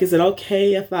was like, "Is it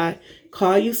okay if I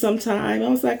call you sometime?" I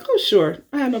was like, "Oh, sure.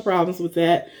 I have no problems with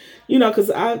that."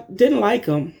 Because I didn't like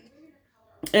him.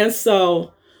 And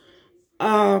so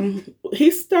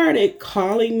he started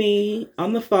calling me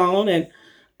on the phone, and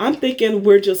I'm thinking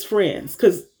we're just friends.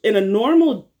 Because in a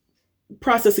normal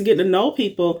process of getting to know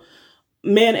people,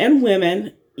 men and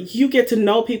women, you get to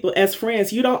know people as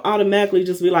friends. You don't automatically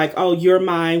just be like, "Oh, you're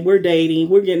mine. We're dating.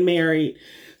 We're getting married."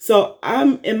 So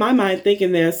I'm in my mind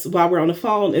thinking this while we're on the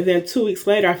phone, and then 2 weeks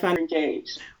later, I find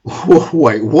engaged.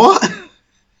 Wait, what?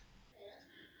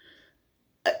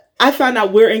 I found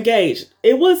out we're engaged.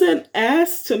 It wasn't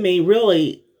asked to me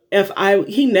really if I.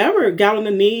 He never got on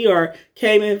the knee or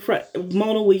came in front.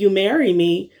 Mona, will you marry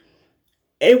me?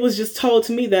 It was just told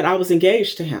to me that I was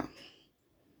engaged to him,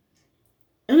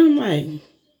 and I'm like,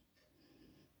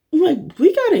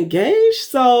 we got engaged.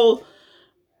 So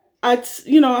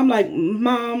I'm like,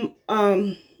 Mom,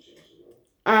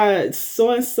 I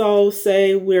so and so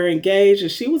say we're engaged,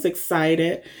 and she was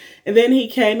excited. And then he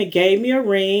came and gave me a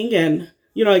ring, and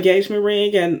engagement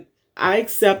ring, and I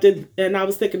accepted. And I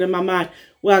was thinking in my mind,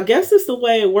 well, I guess it's the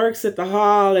way it works at the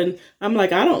hall. And I'm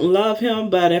like, I don't love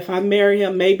him, but if I marry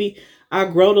him, maybe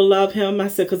I'll grow to love him. I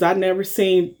said, because I've never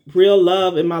seen real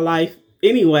love in my life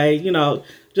anyway.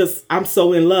 Just I'm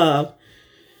so in love.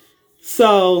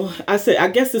 So I said, I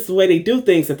guess it's the way they do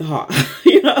things at the hall,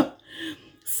 you know.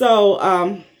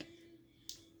 So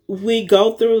we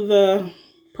go through the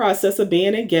process of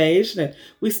being engaged, and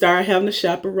we started having to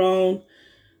chaperone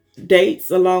dates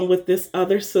along with this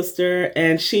other sister,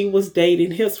 and she was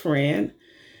dating his friend.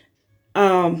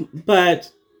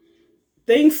 But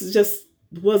things just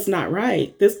was not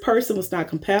right. This person was not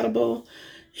compatible.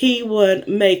 He would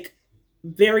make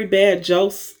very bad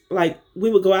jokes. Like we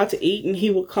would go out to eat, and he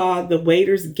would call the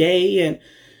waiters gay, and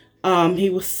he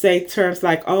would say terms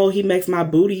like, "Oh, he makes my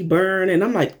booty burn," and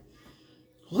I'm like,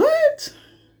 "What?"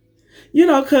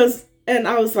 Because and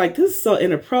I was like, this is so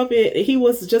inappropriate. He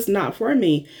was just not for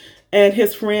me. And he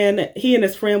and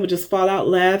his friend would just fall out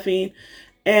laughing,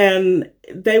 and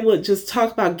they would just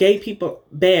talk about gay people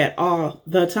bad all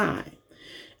the time.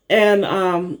 And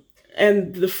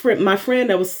my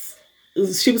friend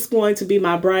she was going to be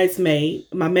my bridesmaid,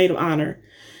 my maid of honor.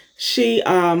 She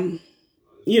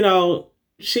you know,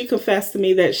 she confessed to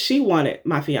me that she wanted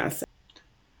my fiance.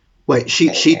 Wait,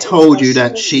 she told you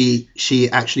that she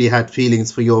actually had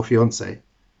feelings for your fiance.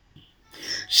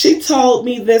 She told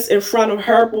me this in front of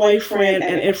her boyfriend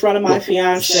and in front of my What? She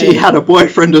fiance. had a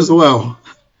boyfriend as well.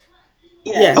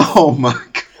 Yes. Oh my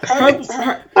Her god,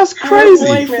 her that's her crazy.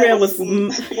 boyfriend was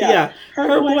yeah,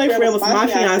 her boyfriend was my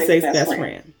fiance's best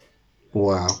friend.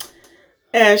 Wow.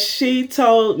 And she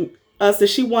told us that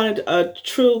she wanted a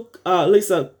true at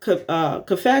least a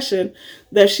confession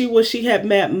that she had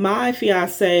met my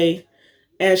fiance,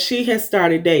 and she had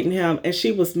started dating him, and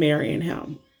she was marrying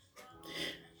him.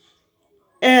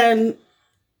 And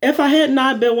if I had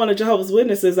not been one of Jehovah's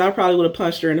Witnesses, I probably would have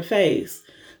punched her in the face.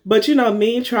 But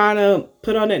me trying to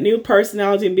put on that new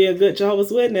personality and be a good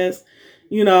Jehovah's Witness,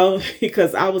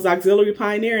 because I was auxiliary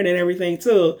pioneering and everything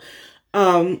too.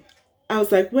 Um, I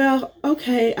was like, well,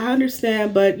 okay, I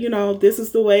understand, but this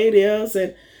is the way it is,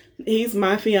 and he's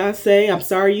my fiance. I'm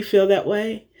sorry you feel that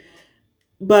way.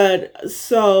 But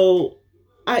so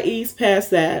I eased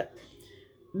past that.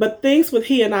 But things with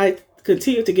he and I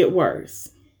continued to get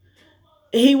worse.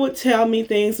 He would tell me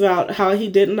things about how he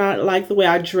did not like the way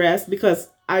I dressed because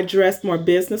I dressed more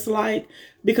businesslike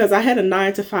because I had a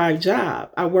 9 to 5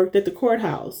 job. I worked at the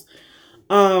courthouse.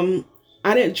 Um,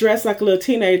 I didn't dress like a little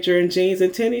teenager in jeans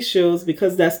and tennis shoes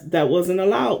because that wasn't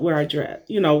allowed where I dressed,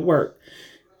 work.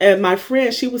 And my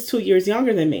friend, she was 2 years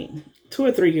younger than me, 2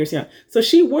 or 3 years young. So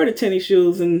she wore the tennis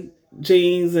shoes and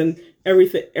jeans and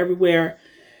everything everywhere.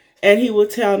 And he would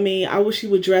tell me, I wish you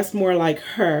would dress more like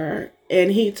her.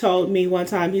 And he told me one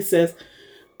time, he says,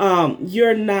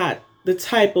 you're not the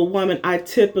type of woman I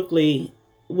typically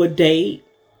would date.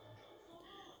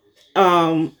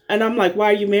 And I'm like,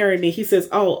 why are you marrying me? He says,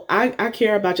 oh, I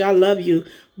care about you. I love you,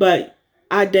 but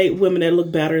I date women that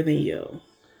look better than you.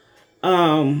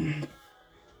 Um,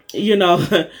 you know,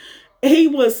 he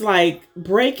was like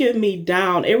breaking me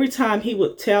down. Every time he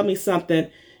would tell me something,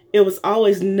 it was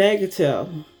always negative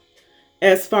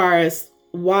as far as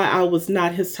why I was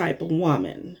not his type of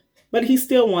woman. But he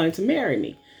still wanted to marry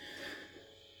me.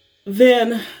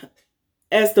 Then,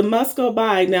 as the months go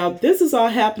by, now this is all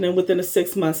happening within a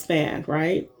 6 month span,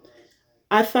 right?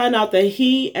 I find out that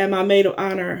he and my maid of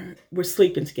honor were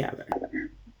sleeping together.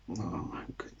 Oh my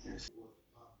goodness.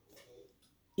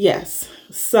 Yes.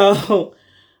 So,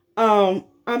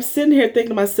 I'm sitting here thinking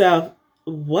to myself,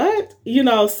 what?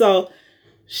 So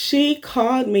She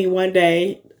called me one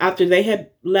day after they had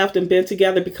left and been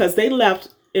together, because they left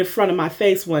in front of my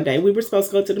face one day. We were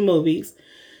supposed to go to the movies,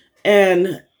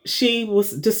 and she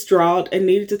was distraught and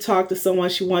needed to talk to someone.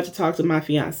 She wanted to talk to my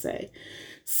fiance.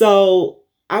 So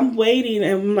I'm waiting,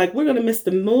 and I'm like, we're going to miss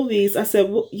the movies. I said,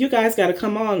 well, you guys got to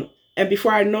come on. And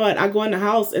before I know it, I go in the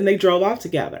house and they drove off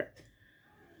together.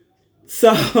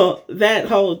 So that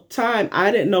whole time, I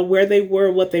didn't know where they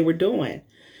were, what they were doing.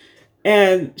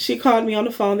 And she called me on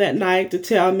the phone that night to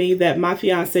tell me that my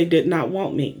fiance did not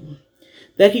want me,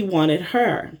 that he wanted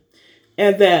her,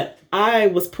 and that I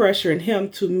was pressuring him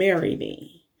to marry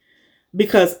me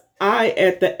because I,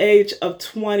 at the age of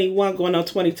 21, going on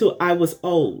 22, I was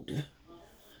old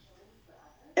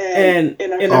and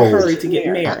in a Old hurry to get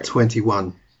at married.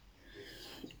 21.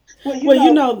 Well,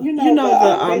 you know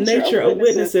the nature of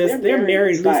witnesses, they're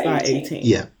married at least by 18,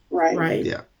 Yeah, right?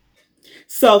 yeah.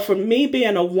 So for me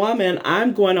being a woman,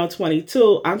 I'm going on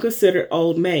 22, I'm considered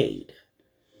old maid.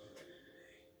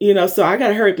 So I got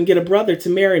to hurry up and get a brother to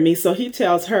marry me. So he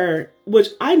tells her, which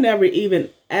I never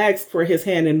even asked for his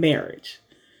hand in marriage.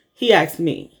 He asked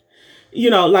me.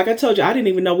 Like I told you, I didn't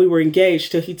even know we were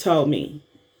engaged till he told me.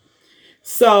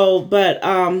 So, but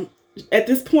at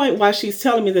this point, while she's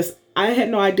telling me this, I had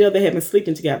no idea they had been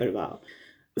sleeping together though.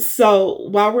 So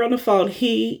while we're on the phone,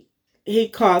 he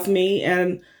calls me,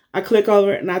 and I click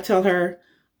over it and I tell her,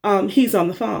 he's on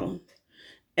the phone.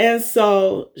 And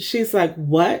so she's like,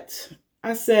 what?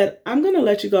 I said, I'm going to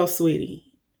let you go,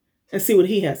 sweetie, and see what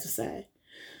he has to say.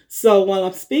 So while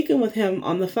I'm speaking with him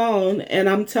on the phone and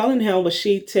I'm telling him what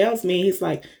she tells me, he's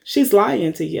like, she's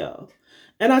lying to you.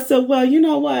 And I said, well, you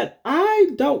know what?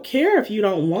 I don't care if you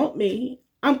don't want me.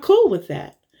 I'm cool with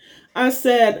that. I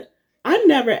said, I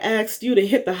never asked you to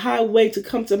hit the highway to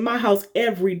come to my house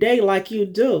every day like you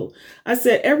do. I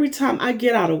said, every time I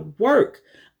get out of work,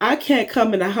 I can't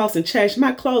come in the house and change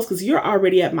my clothes because you're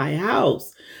already at my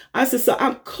house. I said, so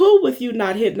I'm cool with you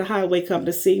not hitting the highway come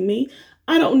to see me.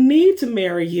 I don't need to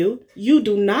marry you. You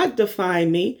do not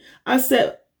define me. I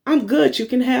said, I'm good. You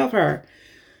can have her.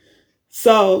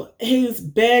 So he's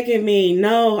begging me,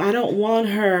 no, I don't want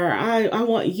her. I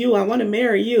want you. I want to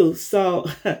marry you. So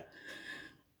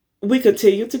we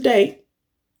continued to date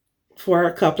for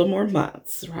a couple of more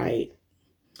months, right?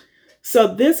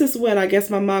 So this is when I guess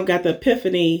my mom got the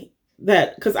epiphany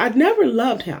that, because I'd never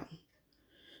loved him,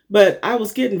 but I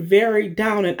was getting very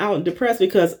down and out and depressed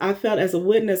because I felt as a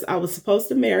witness I was supposed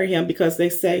to marry him because they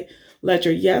say, let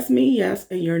your yes mean yes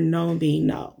and your no mean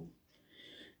no.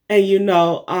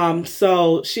 And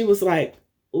so she was like,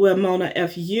 well, Mona,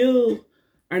 if you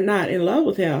are not in love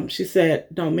with him, she said,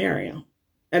 don't marry him.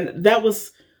 And that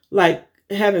was like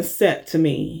heaven sent to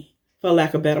me, for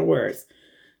lack of better words.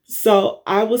 So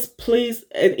I was pleased,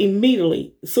 and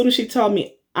immediately, as soon as she told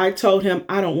me, I told him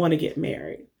I don't want to get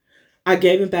married. I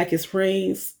gave him back his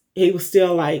rings. He was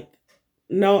still like,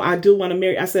 no, I do want to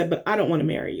marry. I said, but I don't want to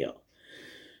marry you.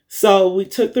 So we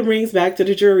took the rings back to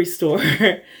the jewelry store,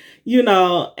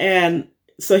 and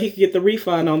so he could get the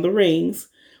refund on the rings.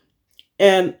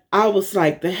 And I was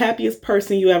like the happiest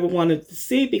person you ever wanted to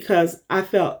see because I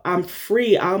felt I'm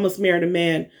free. I almost married a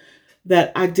man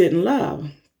that I didn't love.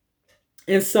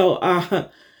 And so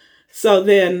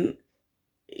then,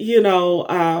 you know,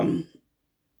 um,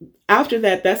 after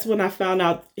that, that's when I found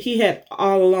out he had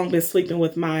all along been sleeping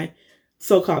with my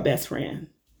so-called best friend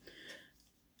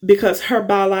because her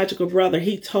biological brother,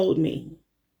 he told me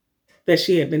that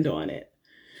she had been doing it.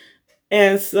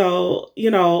 And so,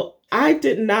 I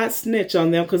did not snitch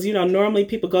on them because, normally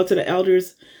people go to the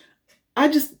elders. I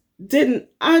just didn't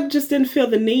feel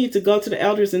the need to go to the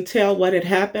elders and tell what had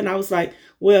happened. I was like,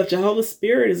 well, if Jehovah's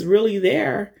Spirit is really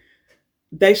there,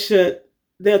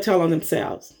 they'll tell on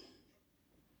themselves.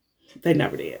 They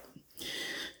never did.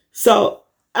 So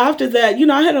after that,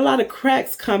 I had a lot of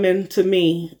cracks coming to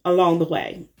me along the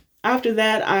way. After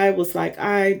that, I was like,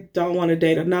 I don't want to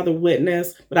date another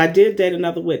witness, but I did date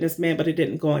another witness man, but it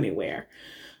didn't go anywhere.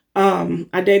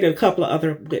 I dated a couple of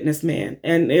other witness men,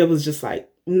 and it was just like,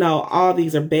 no, all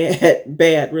these are bad,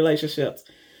 bad relationships.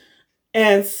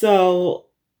 And so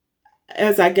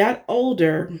as I got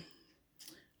older,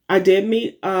 I did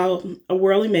meet a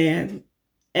worldly man,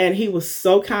 and he was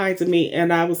so kind to me.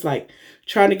 And I was like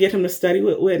trying to get him to study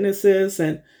with witnesses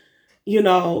and,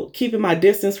 keeping my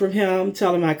distance from him,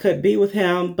 telling him I couldn't be with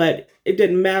him. But it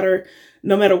didn't matter.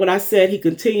 No matter what I said, he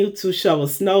continued to shovel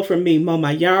snow for me, mow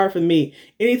my yard for me.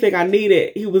 Anything I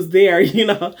needed, he was there.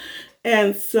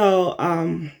 And so,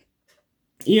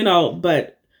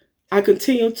 but I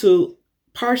continued to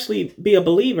partially be a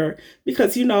believer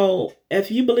because,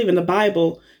 if you believe in the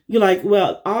Bible, you're like,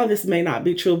 well, all this may not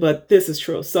be true, but this is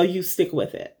true. So you stick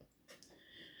with it.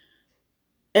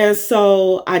 And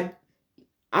so I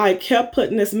kept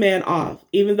putting this man off,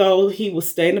 even though he would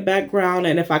stay in the background.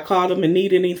 And if I called him and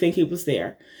needed anything, he was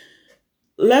there.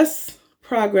 Let's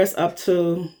progress up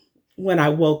to when I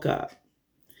woke up.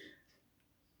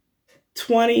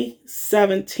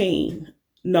 2017,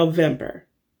 November.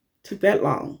 Took that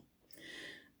long.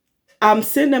 I'm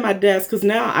sitting at my desk because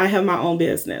now I have my own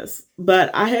business, but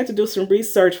I had to do some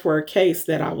research for a case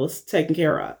that I was taking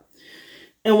care of.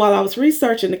 And while I was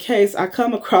researching the case, I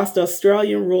come across the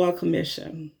Australian Royal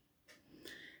Commission.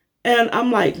 And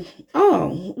I'm like,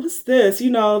 oh, what's this?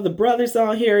 The brothers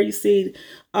on here. You see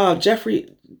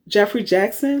Jeffrey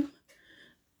Jackson.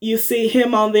 You see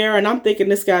him on there, and I'm thinking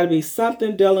this got to be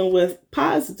something dealing with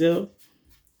positive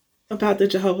about the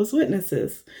Jehovah's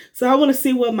Witnesses. So I want to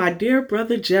see what my dear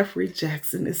brother Jeffrey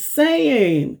Jackson is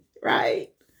saying, right?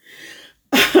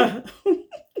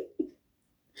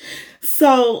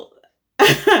 So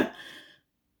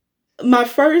my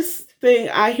first thing,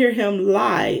 I hear him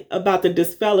lie about the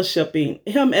disfellowshipping.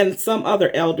 Him and some other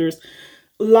elders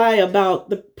lie about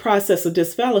the process of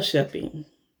disfellowshipping.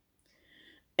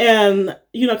 And,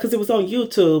 because it was on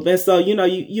YouTube. And so,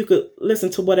 you could listen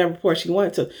to whatever portion you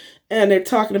wanted to. And they're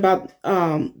talking about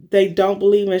they don't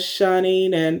believe in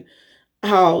shunning and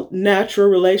how natural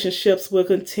relationships will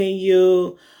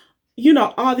continue.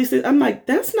 All these things. I'm like,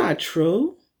 that's not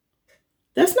true.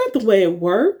 That's not the way it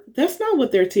worked. That's not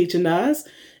what they're teaching us.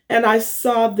 And I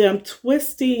saw them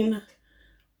twisting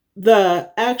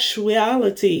the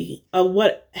actuality of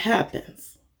what happens.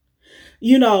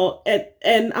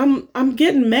 And I'm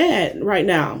getting mad right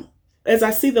now as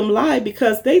I see them lie,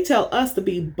 because they tell us to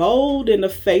be bold in the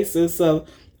faces of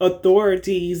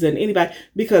authorities and anybody,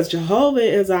 because Jehovah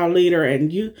is our leader,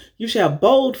 and you should have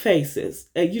bold faces,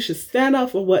 and you should stand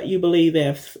up for what you believe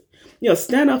in.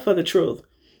 Stand up for the truth.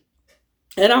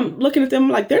 And I'm looking at them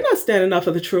like, they're not standing up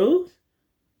for the truth.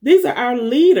 These are our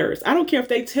leaders. I don't care if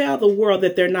they tell the world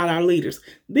that they're not our leaders.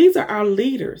 These are our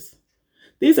leaders.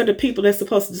 These are the people that's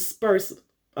supposed to disperse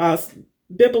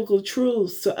biblical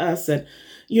truths to us and,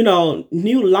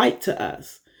 new light to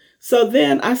us. So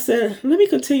then I said, let me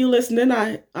continue listening.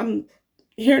 Then I'm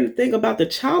hearing the thing about the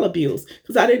child abuse,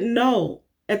 because I didn't know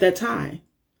at that time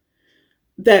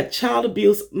that child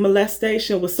abuse,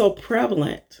 molestation was so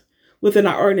prevalent within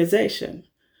our organization.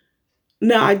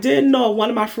 Now, I did know one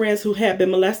of my friends who had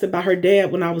been molested by her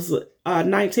dad when I was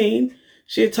 19.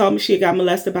 She had told me she had got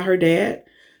molested by her dad.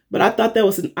 But I thought that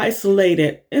was an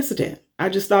isolated incident. I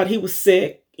just thought he was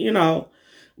sick,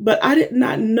 But I did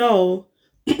not know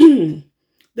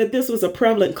that this was a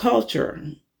prevalent culture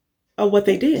of what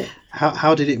they did.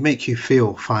 How did it make you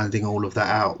feel finding all of that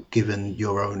out, given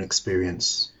your own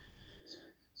experience?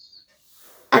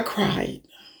 I cried.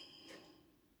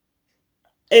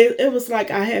 It was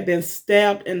like I had been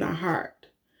stabbed in the heart.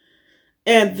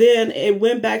 And then it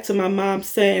went back to my mom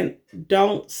saying,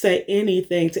 don't say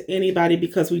anything to anybody,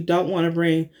 because we don't want to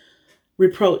bring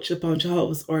reproach upon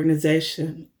Jehovah's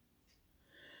organization.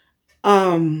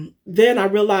 Then I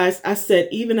realized, I said,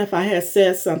 even if I had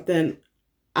said something,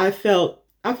 I felt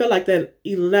like that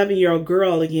 11-year-old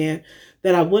girl again,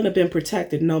 that I wouldn't have been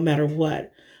protected no matter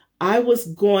what. I was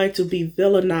going to be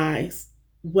villainized,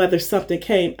 whether something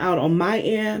came out on my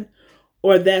end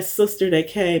or that sister that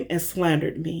came and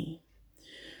slandered me.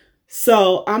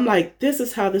 So I'm like, this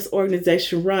is how this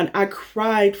organization run. I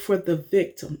cried for the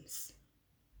victims.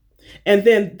 And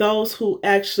then those who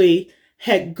actually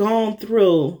had gone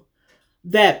through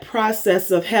that process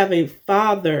of having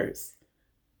fathers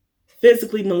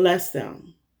physically molest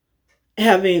them,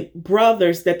 having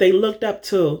brothers that they looked up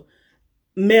to,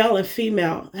 male and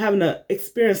female, having to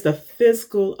experience the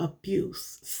physical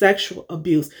abuse, sexual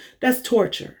abuse. That's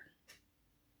torture.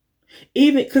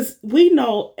 Even because we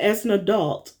know as an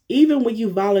adult, even when you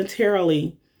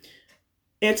voluntarily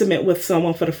intimate with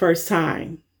someone for the first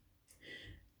time,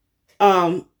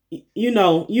 you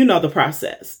know the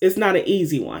process. It's not an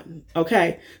easy one.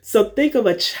 Okay. So think of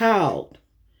a child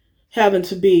having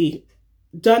to be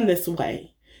done this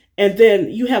way. And then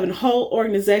you have a whole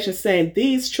organization saying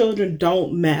these children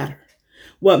don't matter.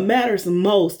 What matters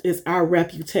most is our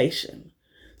reputation.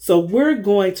 So we're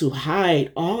going to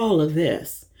hide all of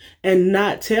this and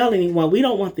not tell anyone. We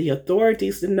don't want the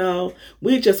authorities to know.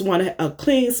 We just want a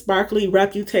clean, sparkly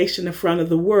reputation in front of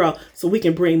the world so we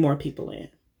can bring more people in.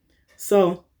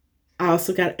 So I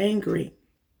also got angry.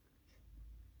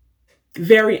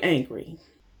 Very angry.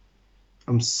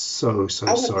 I'm so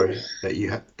sorry that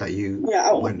you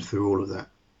went through all of that.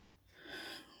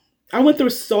 I went through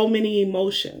so many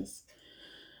emotions.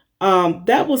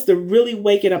 That was the really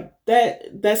waking up.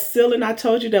 That ceiling I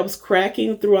told you that was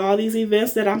cracking through all these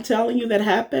events that I'm telling you that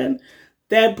happened.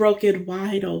 that broke it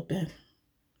wide open.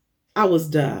 I was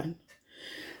done.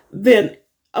 Then,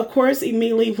 of course,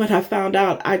 immediately when I found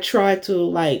out, I tried to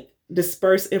like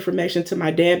disperse information to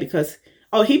my dad because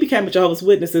he became a Jehovah's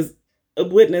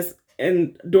Witness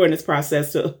and during this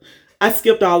process. So I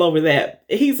skipped all over that.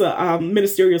 He's a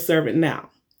ministerial servant now,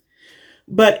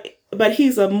 but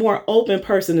he's a more open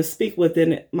person to speak with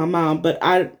than my mom. But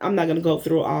I'm not going to go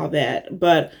through all that.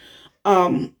 But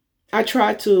um, I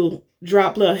tried to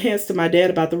drop little hints to my dad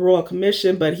about the Royal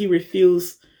Commission, but he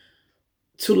refused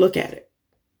to look at it.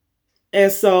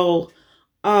 And so,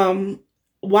 um,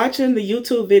 watching the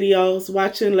YouTube videos,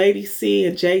 watching Lady C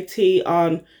and JT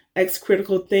on Ex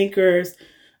Critical Thinkers,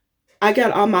 I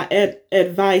got all my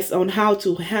advice on how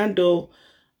to handle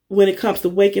when it comes to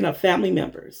waking up family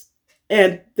members.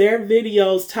 And their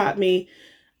videos taught me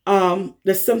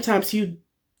that sometimes you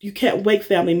can't wake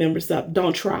family members up.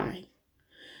 Don't try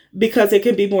because it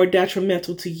can be more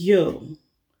detrimental to you.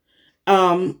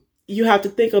 You have to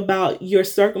think about your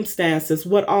circumstances.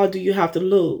 What all do you have to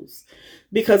lose?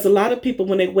 Because a lot of people,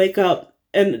 when they wake up,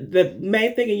 and the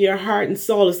main thing in your heart and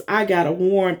soul is, I gotta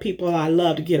warn people I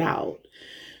love to get out.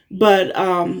 But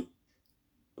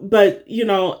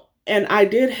and I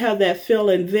did have that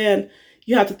feeling. Then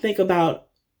you have to think about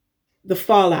the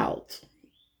fallout.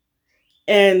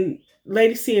 And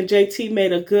Lady C and JT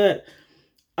made a good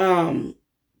um,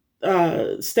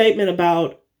 statement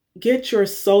about get your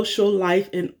social life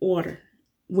in order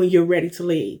when you're ready to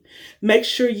leave. Make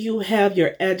sure you have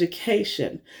your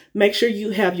education. Make sure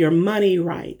you have your money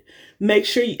right. Make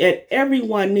sure and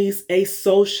everyone needs a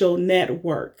social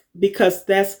network because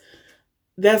that's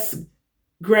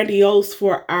grandiose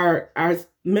for our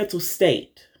mental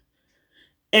state.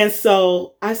 And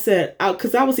so I said,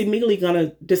 because I was immediately going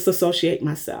to disassociate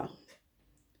myself.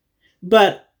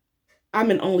 But I'm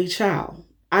an only child.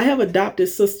 I have adopted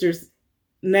sisters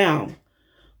now,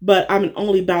 but I'm an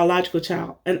only biological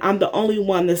child. And I'm the only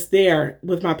one that's there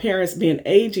with my parents being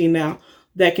aging now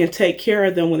that can take care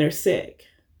of them when they're sick.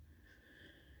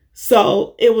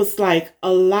 So it was like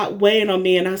a lot weighing on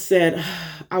me. And I said,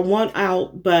 I want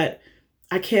out, but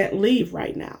I can't leave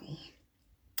right now.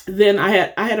 Then I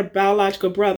had a biological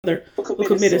brother who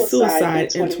committed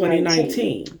suicide in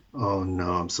 2019. Oh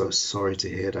no, I'm so sorry to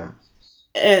hear that.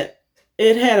 And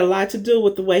it had a lot to do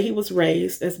with the way he was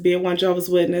raised as being one Jehovah's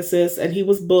Witnesses, and he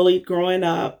was bullied growing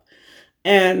up.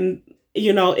 And,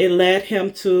 it led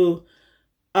him to,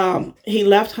 he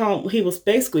left home. He was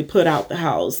basically put out the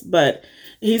house, but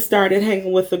he started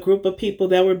hanging with a group of people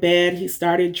that were bad. He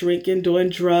started drinking, doing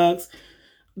drugs.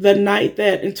 The night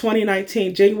that in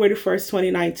 2019, January 1st,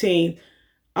 2019,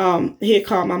 he had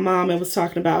called my mom and was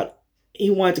talking about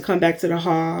he wanted to come back to the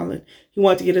hall and he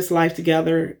wanted to get his life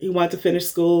together. He wanted to finish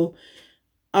school.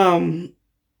 And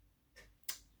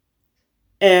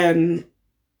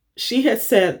she had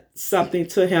said something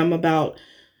to him about,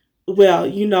 well,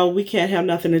 we can't have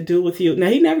nothing to do with you. Now,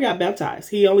 he never got baptized.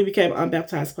 He only became an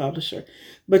unbaptized publisher.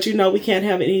 But, we can't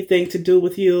have anything to do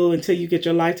with you until you get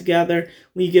your life together.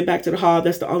 When you get back to the hall,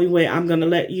 that's the only way I'm going to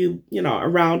let you,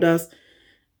 around us.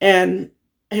 And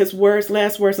his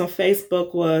last words on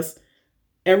Facebook was,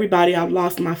 everybody, I've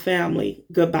lost my family.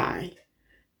 Goodbye.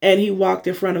 And he walked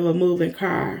in front of a moving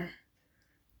car.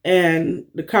 And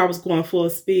the car was going full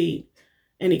speed.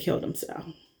 And he killed himself.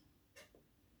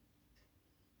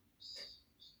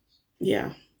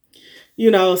 Yeah.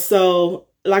 So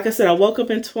like I said, I woke up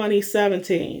in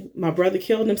 2017. My brother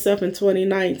killed himself in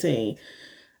 2019.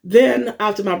 Then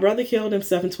after my brother killed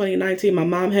himself in 2019, my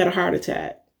mom had a heart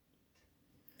attack.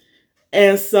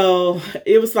 And so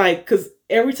it was like, because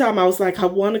every time I was like, I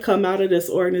want to come out of this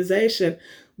organization,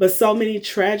 but so many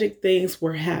tragic things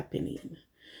were happening.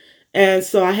 And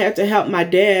so I had to help my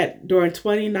dad during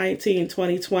 2019,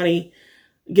 2020,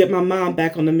 get my mom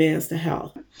back on the mends to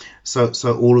health. So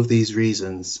all of these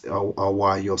reasons are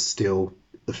why you're still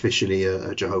officially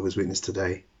a Jehovah's Witness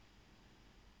today?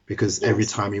 Because every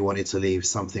time you wanted to leave,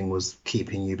 something was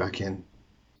keeping you back in?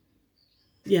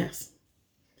 Yes.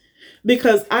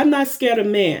 Because I'm not scared of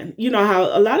men. You know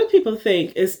how a lot of people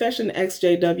think, especially in the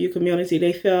XJW community,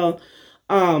 they feel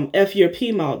F your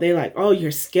PMO. They like, oh,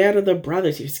 you're scared of the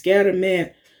brothers. You're scared of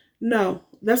men. No,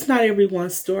 that's not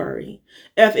everyone's story.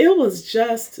 If it was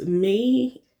just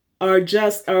me or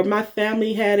my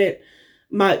family had it,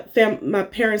 my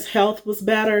parents' health was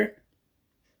better,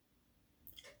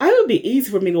 it would be easy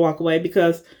for me to walk away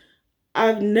because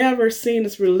I've never seen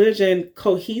this religion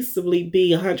cohesively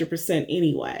be 100%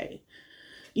 anyway.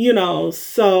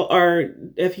 So, or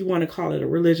if you want to call it a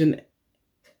religion,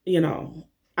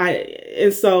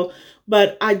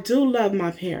 but I do love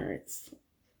my parents.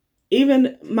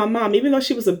 Even my mom, even though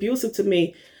she was abusive to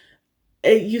me,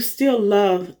 you still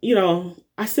love,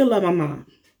 I still love my mom.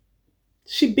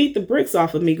 She beat the bricks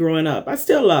off of me growing up. I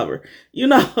still love her, you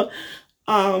know.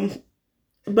 um,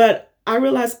 but I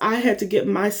realized I had to get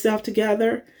myself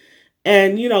together.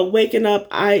 And, waking up,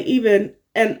 like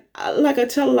I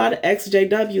tell a lot of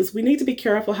XJWs, we need to be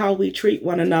careful how we treat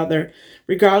one another,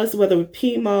 regardless of whether we're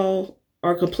chemo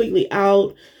or completely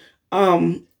out.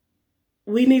 Um,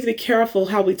 we need to be careful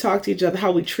how we talk to each other,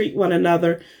 how we treat one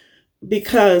another,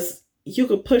 because you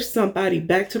could push somebody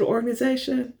back to the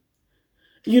organization.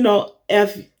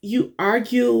 If you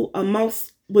argue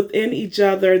amongst within each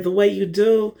other the way you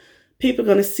do, people are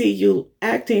going to see you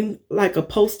acting like a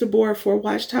poster board for a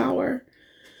watchtower.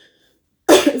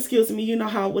 Excuse me. You know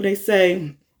how when they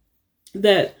say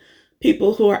that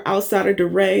people who are outside are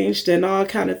deranged and all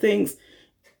kind of things,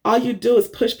 all you do is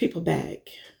push people back.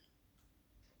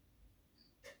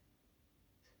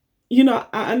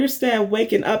 I understand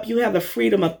waking up, you have the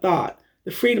freedom of thought,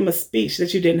 the freedom of speech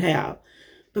that you didn't have,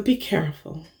 but be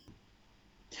careful.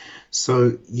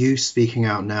 So you speaking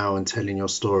out now and telling your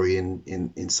story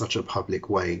in such a public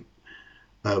way,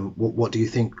 what do you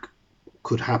think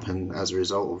could happen as a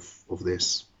result of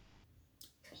this?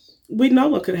 We know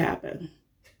what could happen.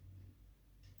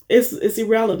 It's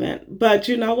irrelevant. But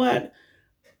you know what?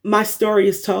 My story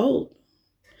is told.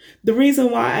 The reason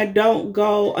why I don't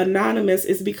go anonymous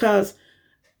is because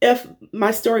if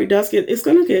my story it's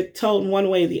going to get told one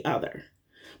way or the other.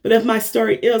 But if my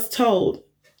story is told,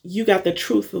 you got the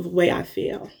truth of the way I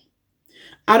feel.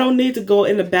 I don't need to go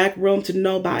in the back room to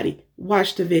nobody.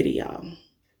 Watch the video.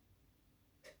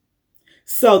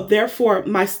 So therefore,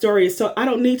 my story is so I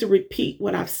don't need to repeat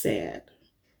what I've said.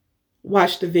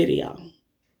 Watch the video.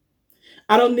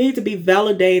 I don't need to be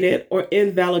validated or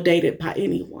invalidated by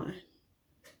anyone.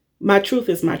 My truth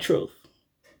is my truth.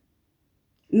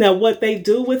 Now, what they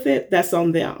do with it, that's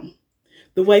on them.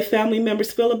 The way family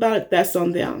members feel about it, that's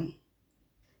on them.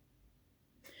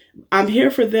 I'm here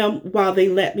for them while they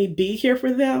let me be here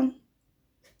for them.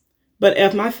 But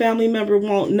if my family member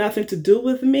want nothing to do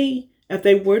with me, if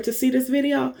they were to see this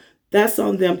video, that's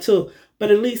on them too. But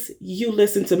at least you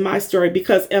listen to my story,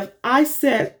 because if I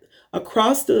sat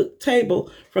across the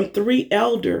table from 3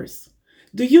 elders,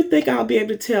 do you think I'll be able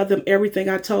to tell them everything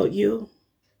I told you?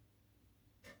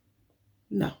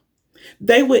 No.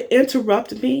 They would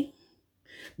interrupt me.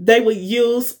 They would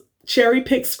use cherry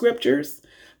pick scriptures.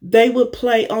 They would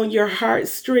play on your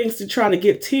heartstrings to try to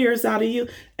get tears out of you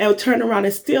and turn around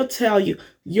and still tell you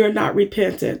you're not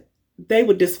repentant. They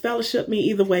would disfellowship me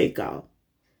either way it go.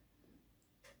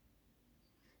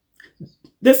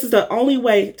 This is the only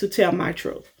way to tell my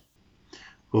truth.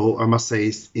 Well, I must say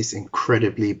it's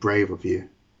incredibly brave of you.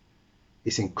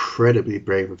 It's incredibly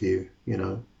brave of you,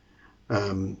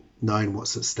 knowing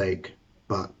what's at stake,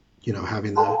 but,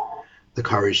 having the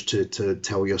courage to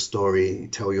tell your story,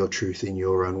 tell your truth in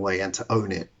your own way, and to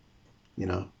own it,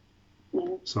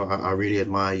 So I really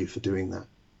admire you for doing that.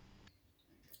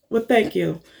 Well, thank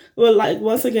you. Well,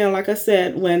 once again, like I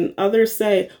said, when others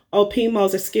say, "Oh,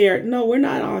 PMOs are scared," no, we're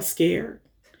not all scared.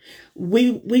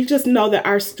 We just know that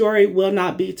our story will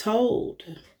not be told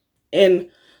in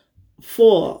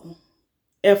full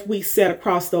if we sit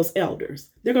across those elders.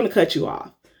 They're going to cut you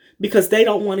off because they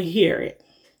don't want to hear it.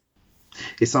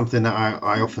 It's something that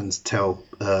I often tell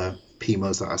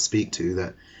PMOs that I speak to,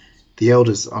 that the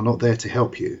elders are not there to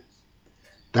help you.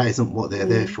 That isn't what they're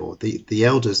there for. The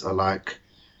elders are like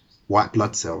white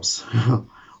blood cells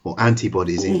or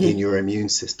antibodies in your immune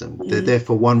system. They're there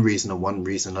for one reason and one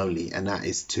reason only, and that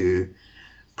is to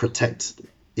protect,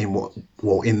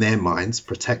 in their minds,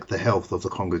 protect the health of the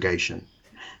congregation.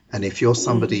 And if you're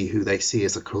somebody who they see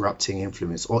as a corrupting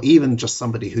influence, or even just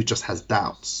somebody who just has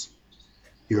doubts,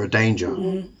 you're a danger,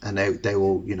 and they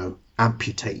will,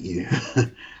 amputate you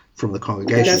from the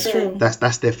congregation. That's true.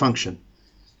 That's their function.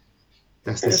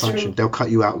 That's their function. True. They'll cut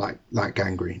you out like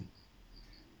gangrene.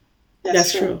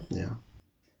 That's true. Yeah.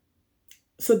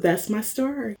 So that's my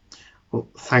story. Well,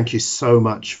 thank you so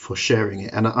much for sharing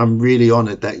it, and I'm really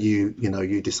honored that you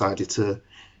decided to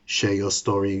share your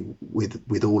story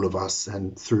with all of us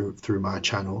and through my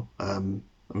channel. I'm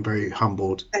very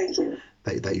humbled. Thank you.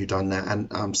 That you've done that, and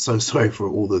I'm so sorry for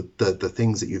all the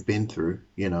things that you've been through.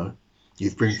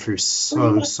 You've been through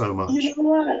so much.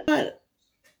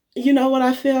 You know what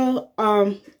I feel?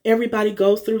 Everybody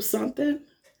goes through something,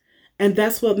 and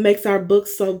that's what makes our book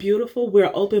so beautiful. We're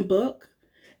an open book,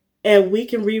 and we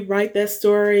can rewrite that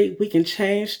story. We can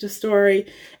change the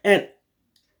story. And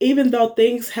even though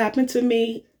things happen to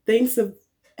me, things have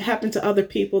happened to other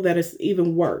people that is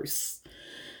even worse.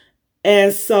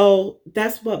 And so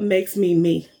that's what makes me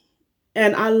me.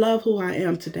 And I love who I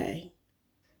am today.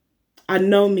 I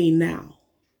know me now.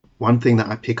 one thing that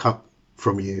I pick up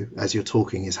from you as you're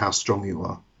talking is how strong you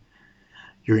are.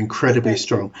 You're incredibly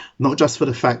strong, not just for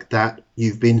the fact that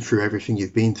you've been through everything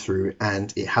you've been through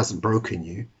and it hasn't broken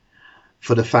you,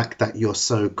 for the fact that you're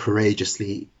so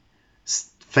courageously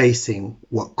facing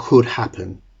what could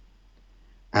happen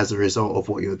as a result of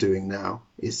what you're doing now.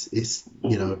 It's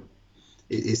you know,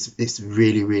 it's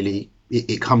really, really,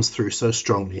 it comes through so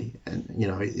strongly, and you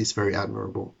know, it's very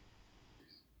admirable.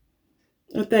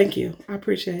 Well, thank you. I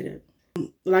appreciate it.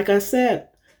 Like I said,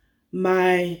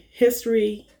 my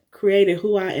history created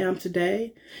who I am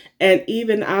today. And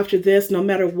even after this, no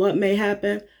matter what may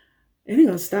happen, it ain't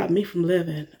gonna stop me from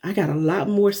living. I got a lot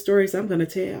more stories I'm gonna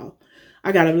tell.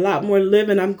 I got a lot more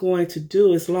living I'm going to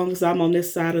do as long as I'm on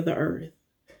this side of the earth.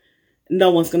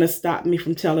 No one's gonna stop me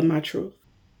from telling my truth.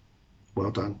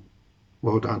 Well done.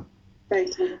 Well done.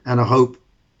 Thank you. And I hope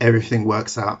everything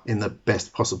works out in the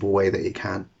best possible way that it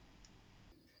can.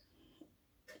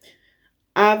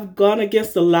 I've gone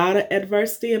against a lot of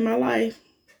adversity in my life.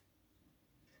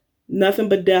 Nothing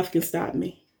but death can stop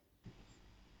me.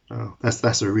 Oh,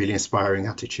 that's a really inspiring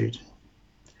attitude.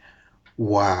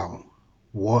 Wow,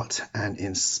 what an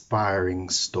inspiring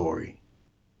story.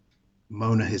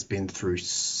 Mona has been through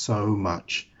so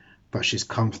much, but she's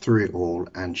come through it all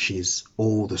and she's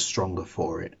all the stronger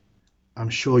for it. I'm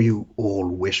sure you all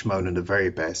wish Mona the very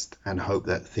best and hope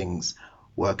that things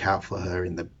work out for her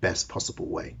in the best possible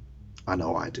way. I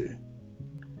know I do.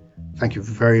 Thank you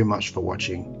very much for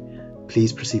watching.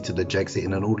 Please proceed to the Jexit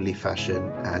in an orderly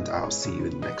fashion, and I'll see you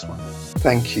in the next one.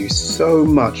 Thank you so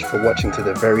much for watching to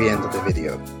the very end of the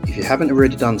video. If you haven't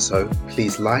already done so,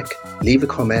 please like, leave a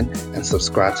comment and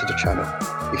subscribe to the channel.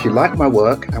 If you like my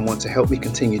work and want to help me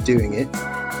continue doing it,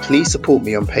 please support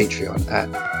me on Patreon at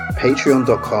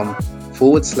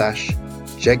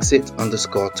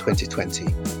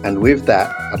patreon.com/Jexit_2020. And with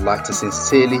that, I'd like to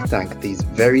sincerely thank these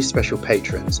very special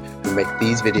patrons who make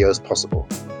these videos possible.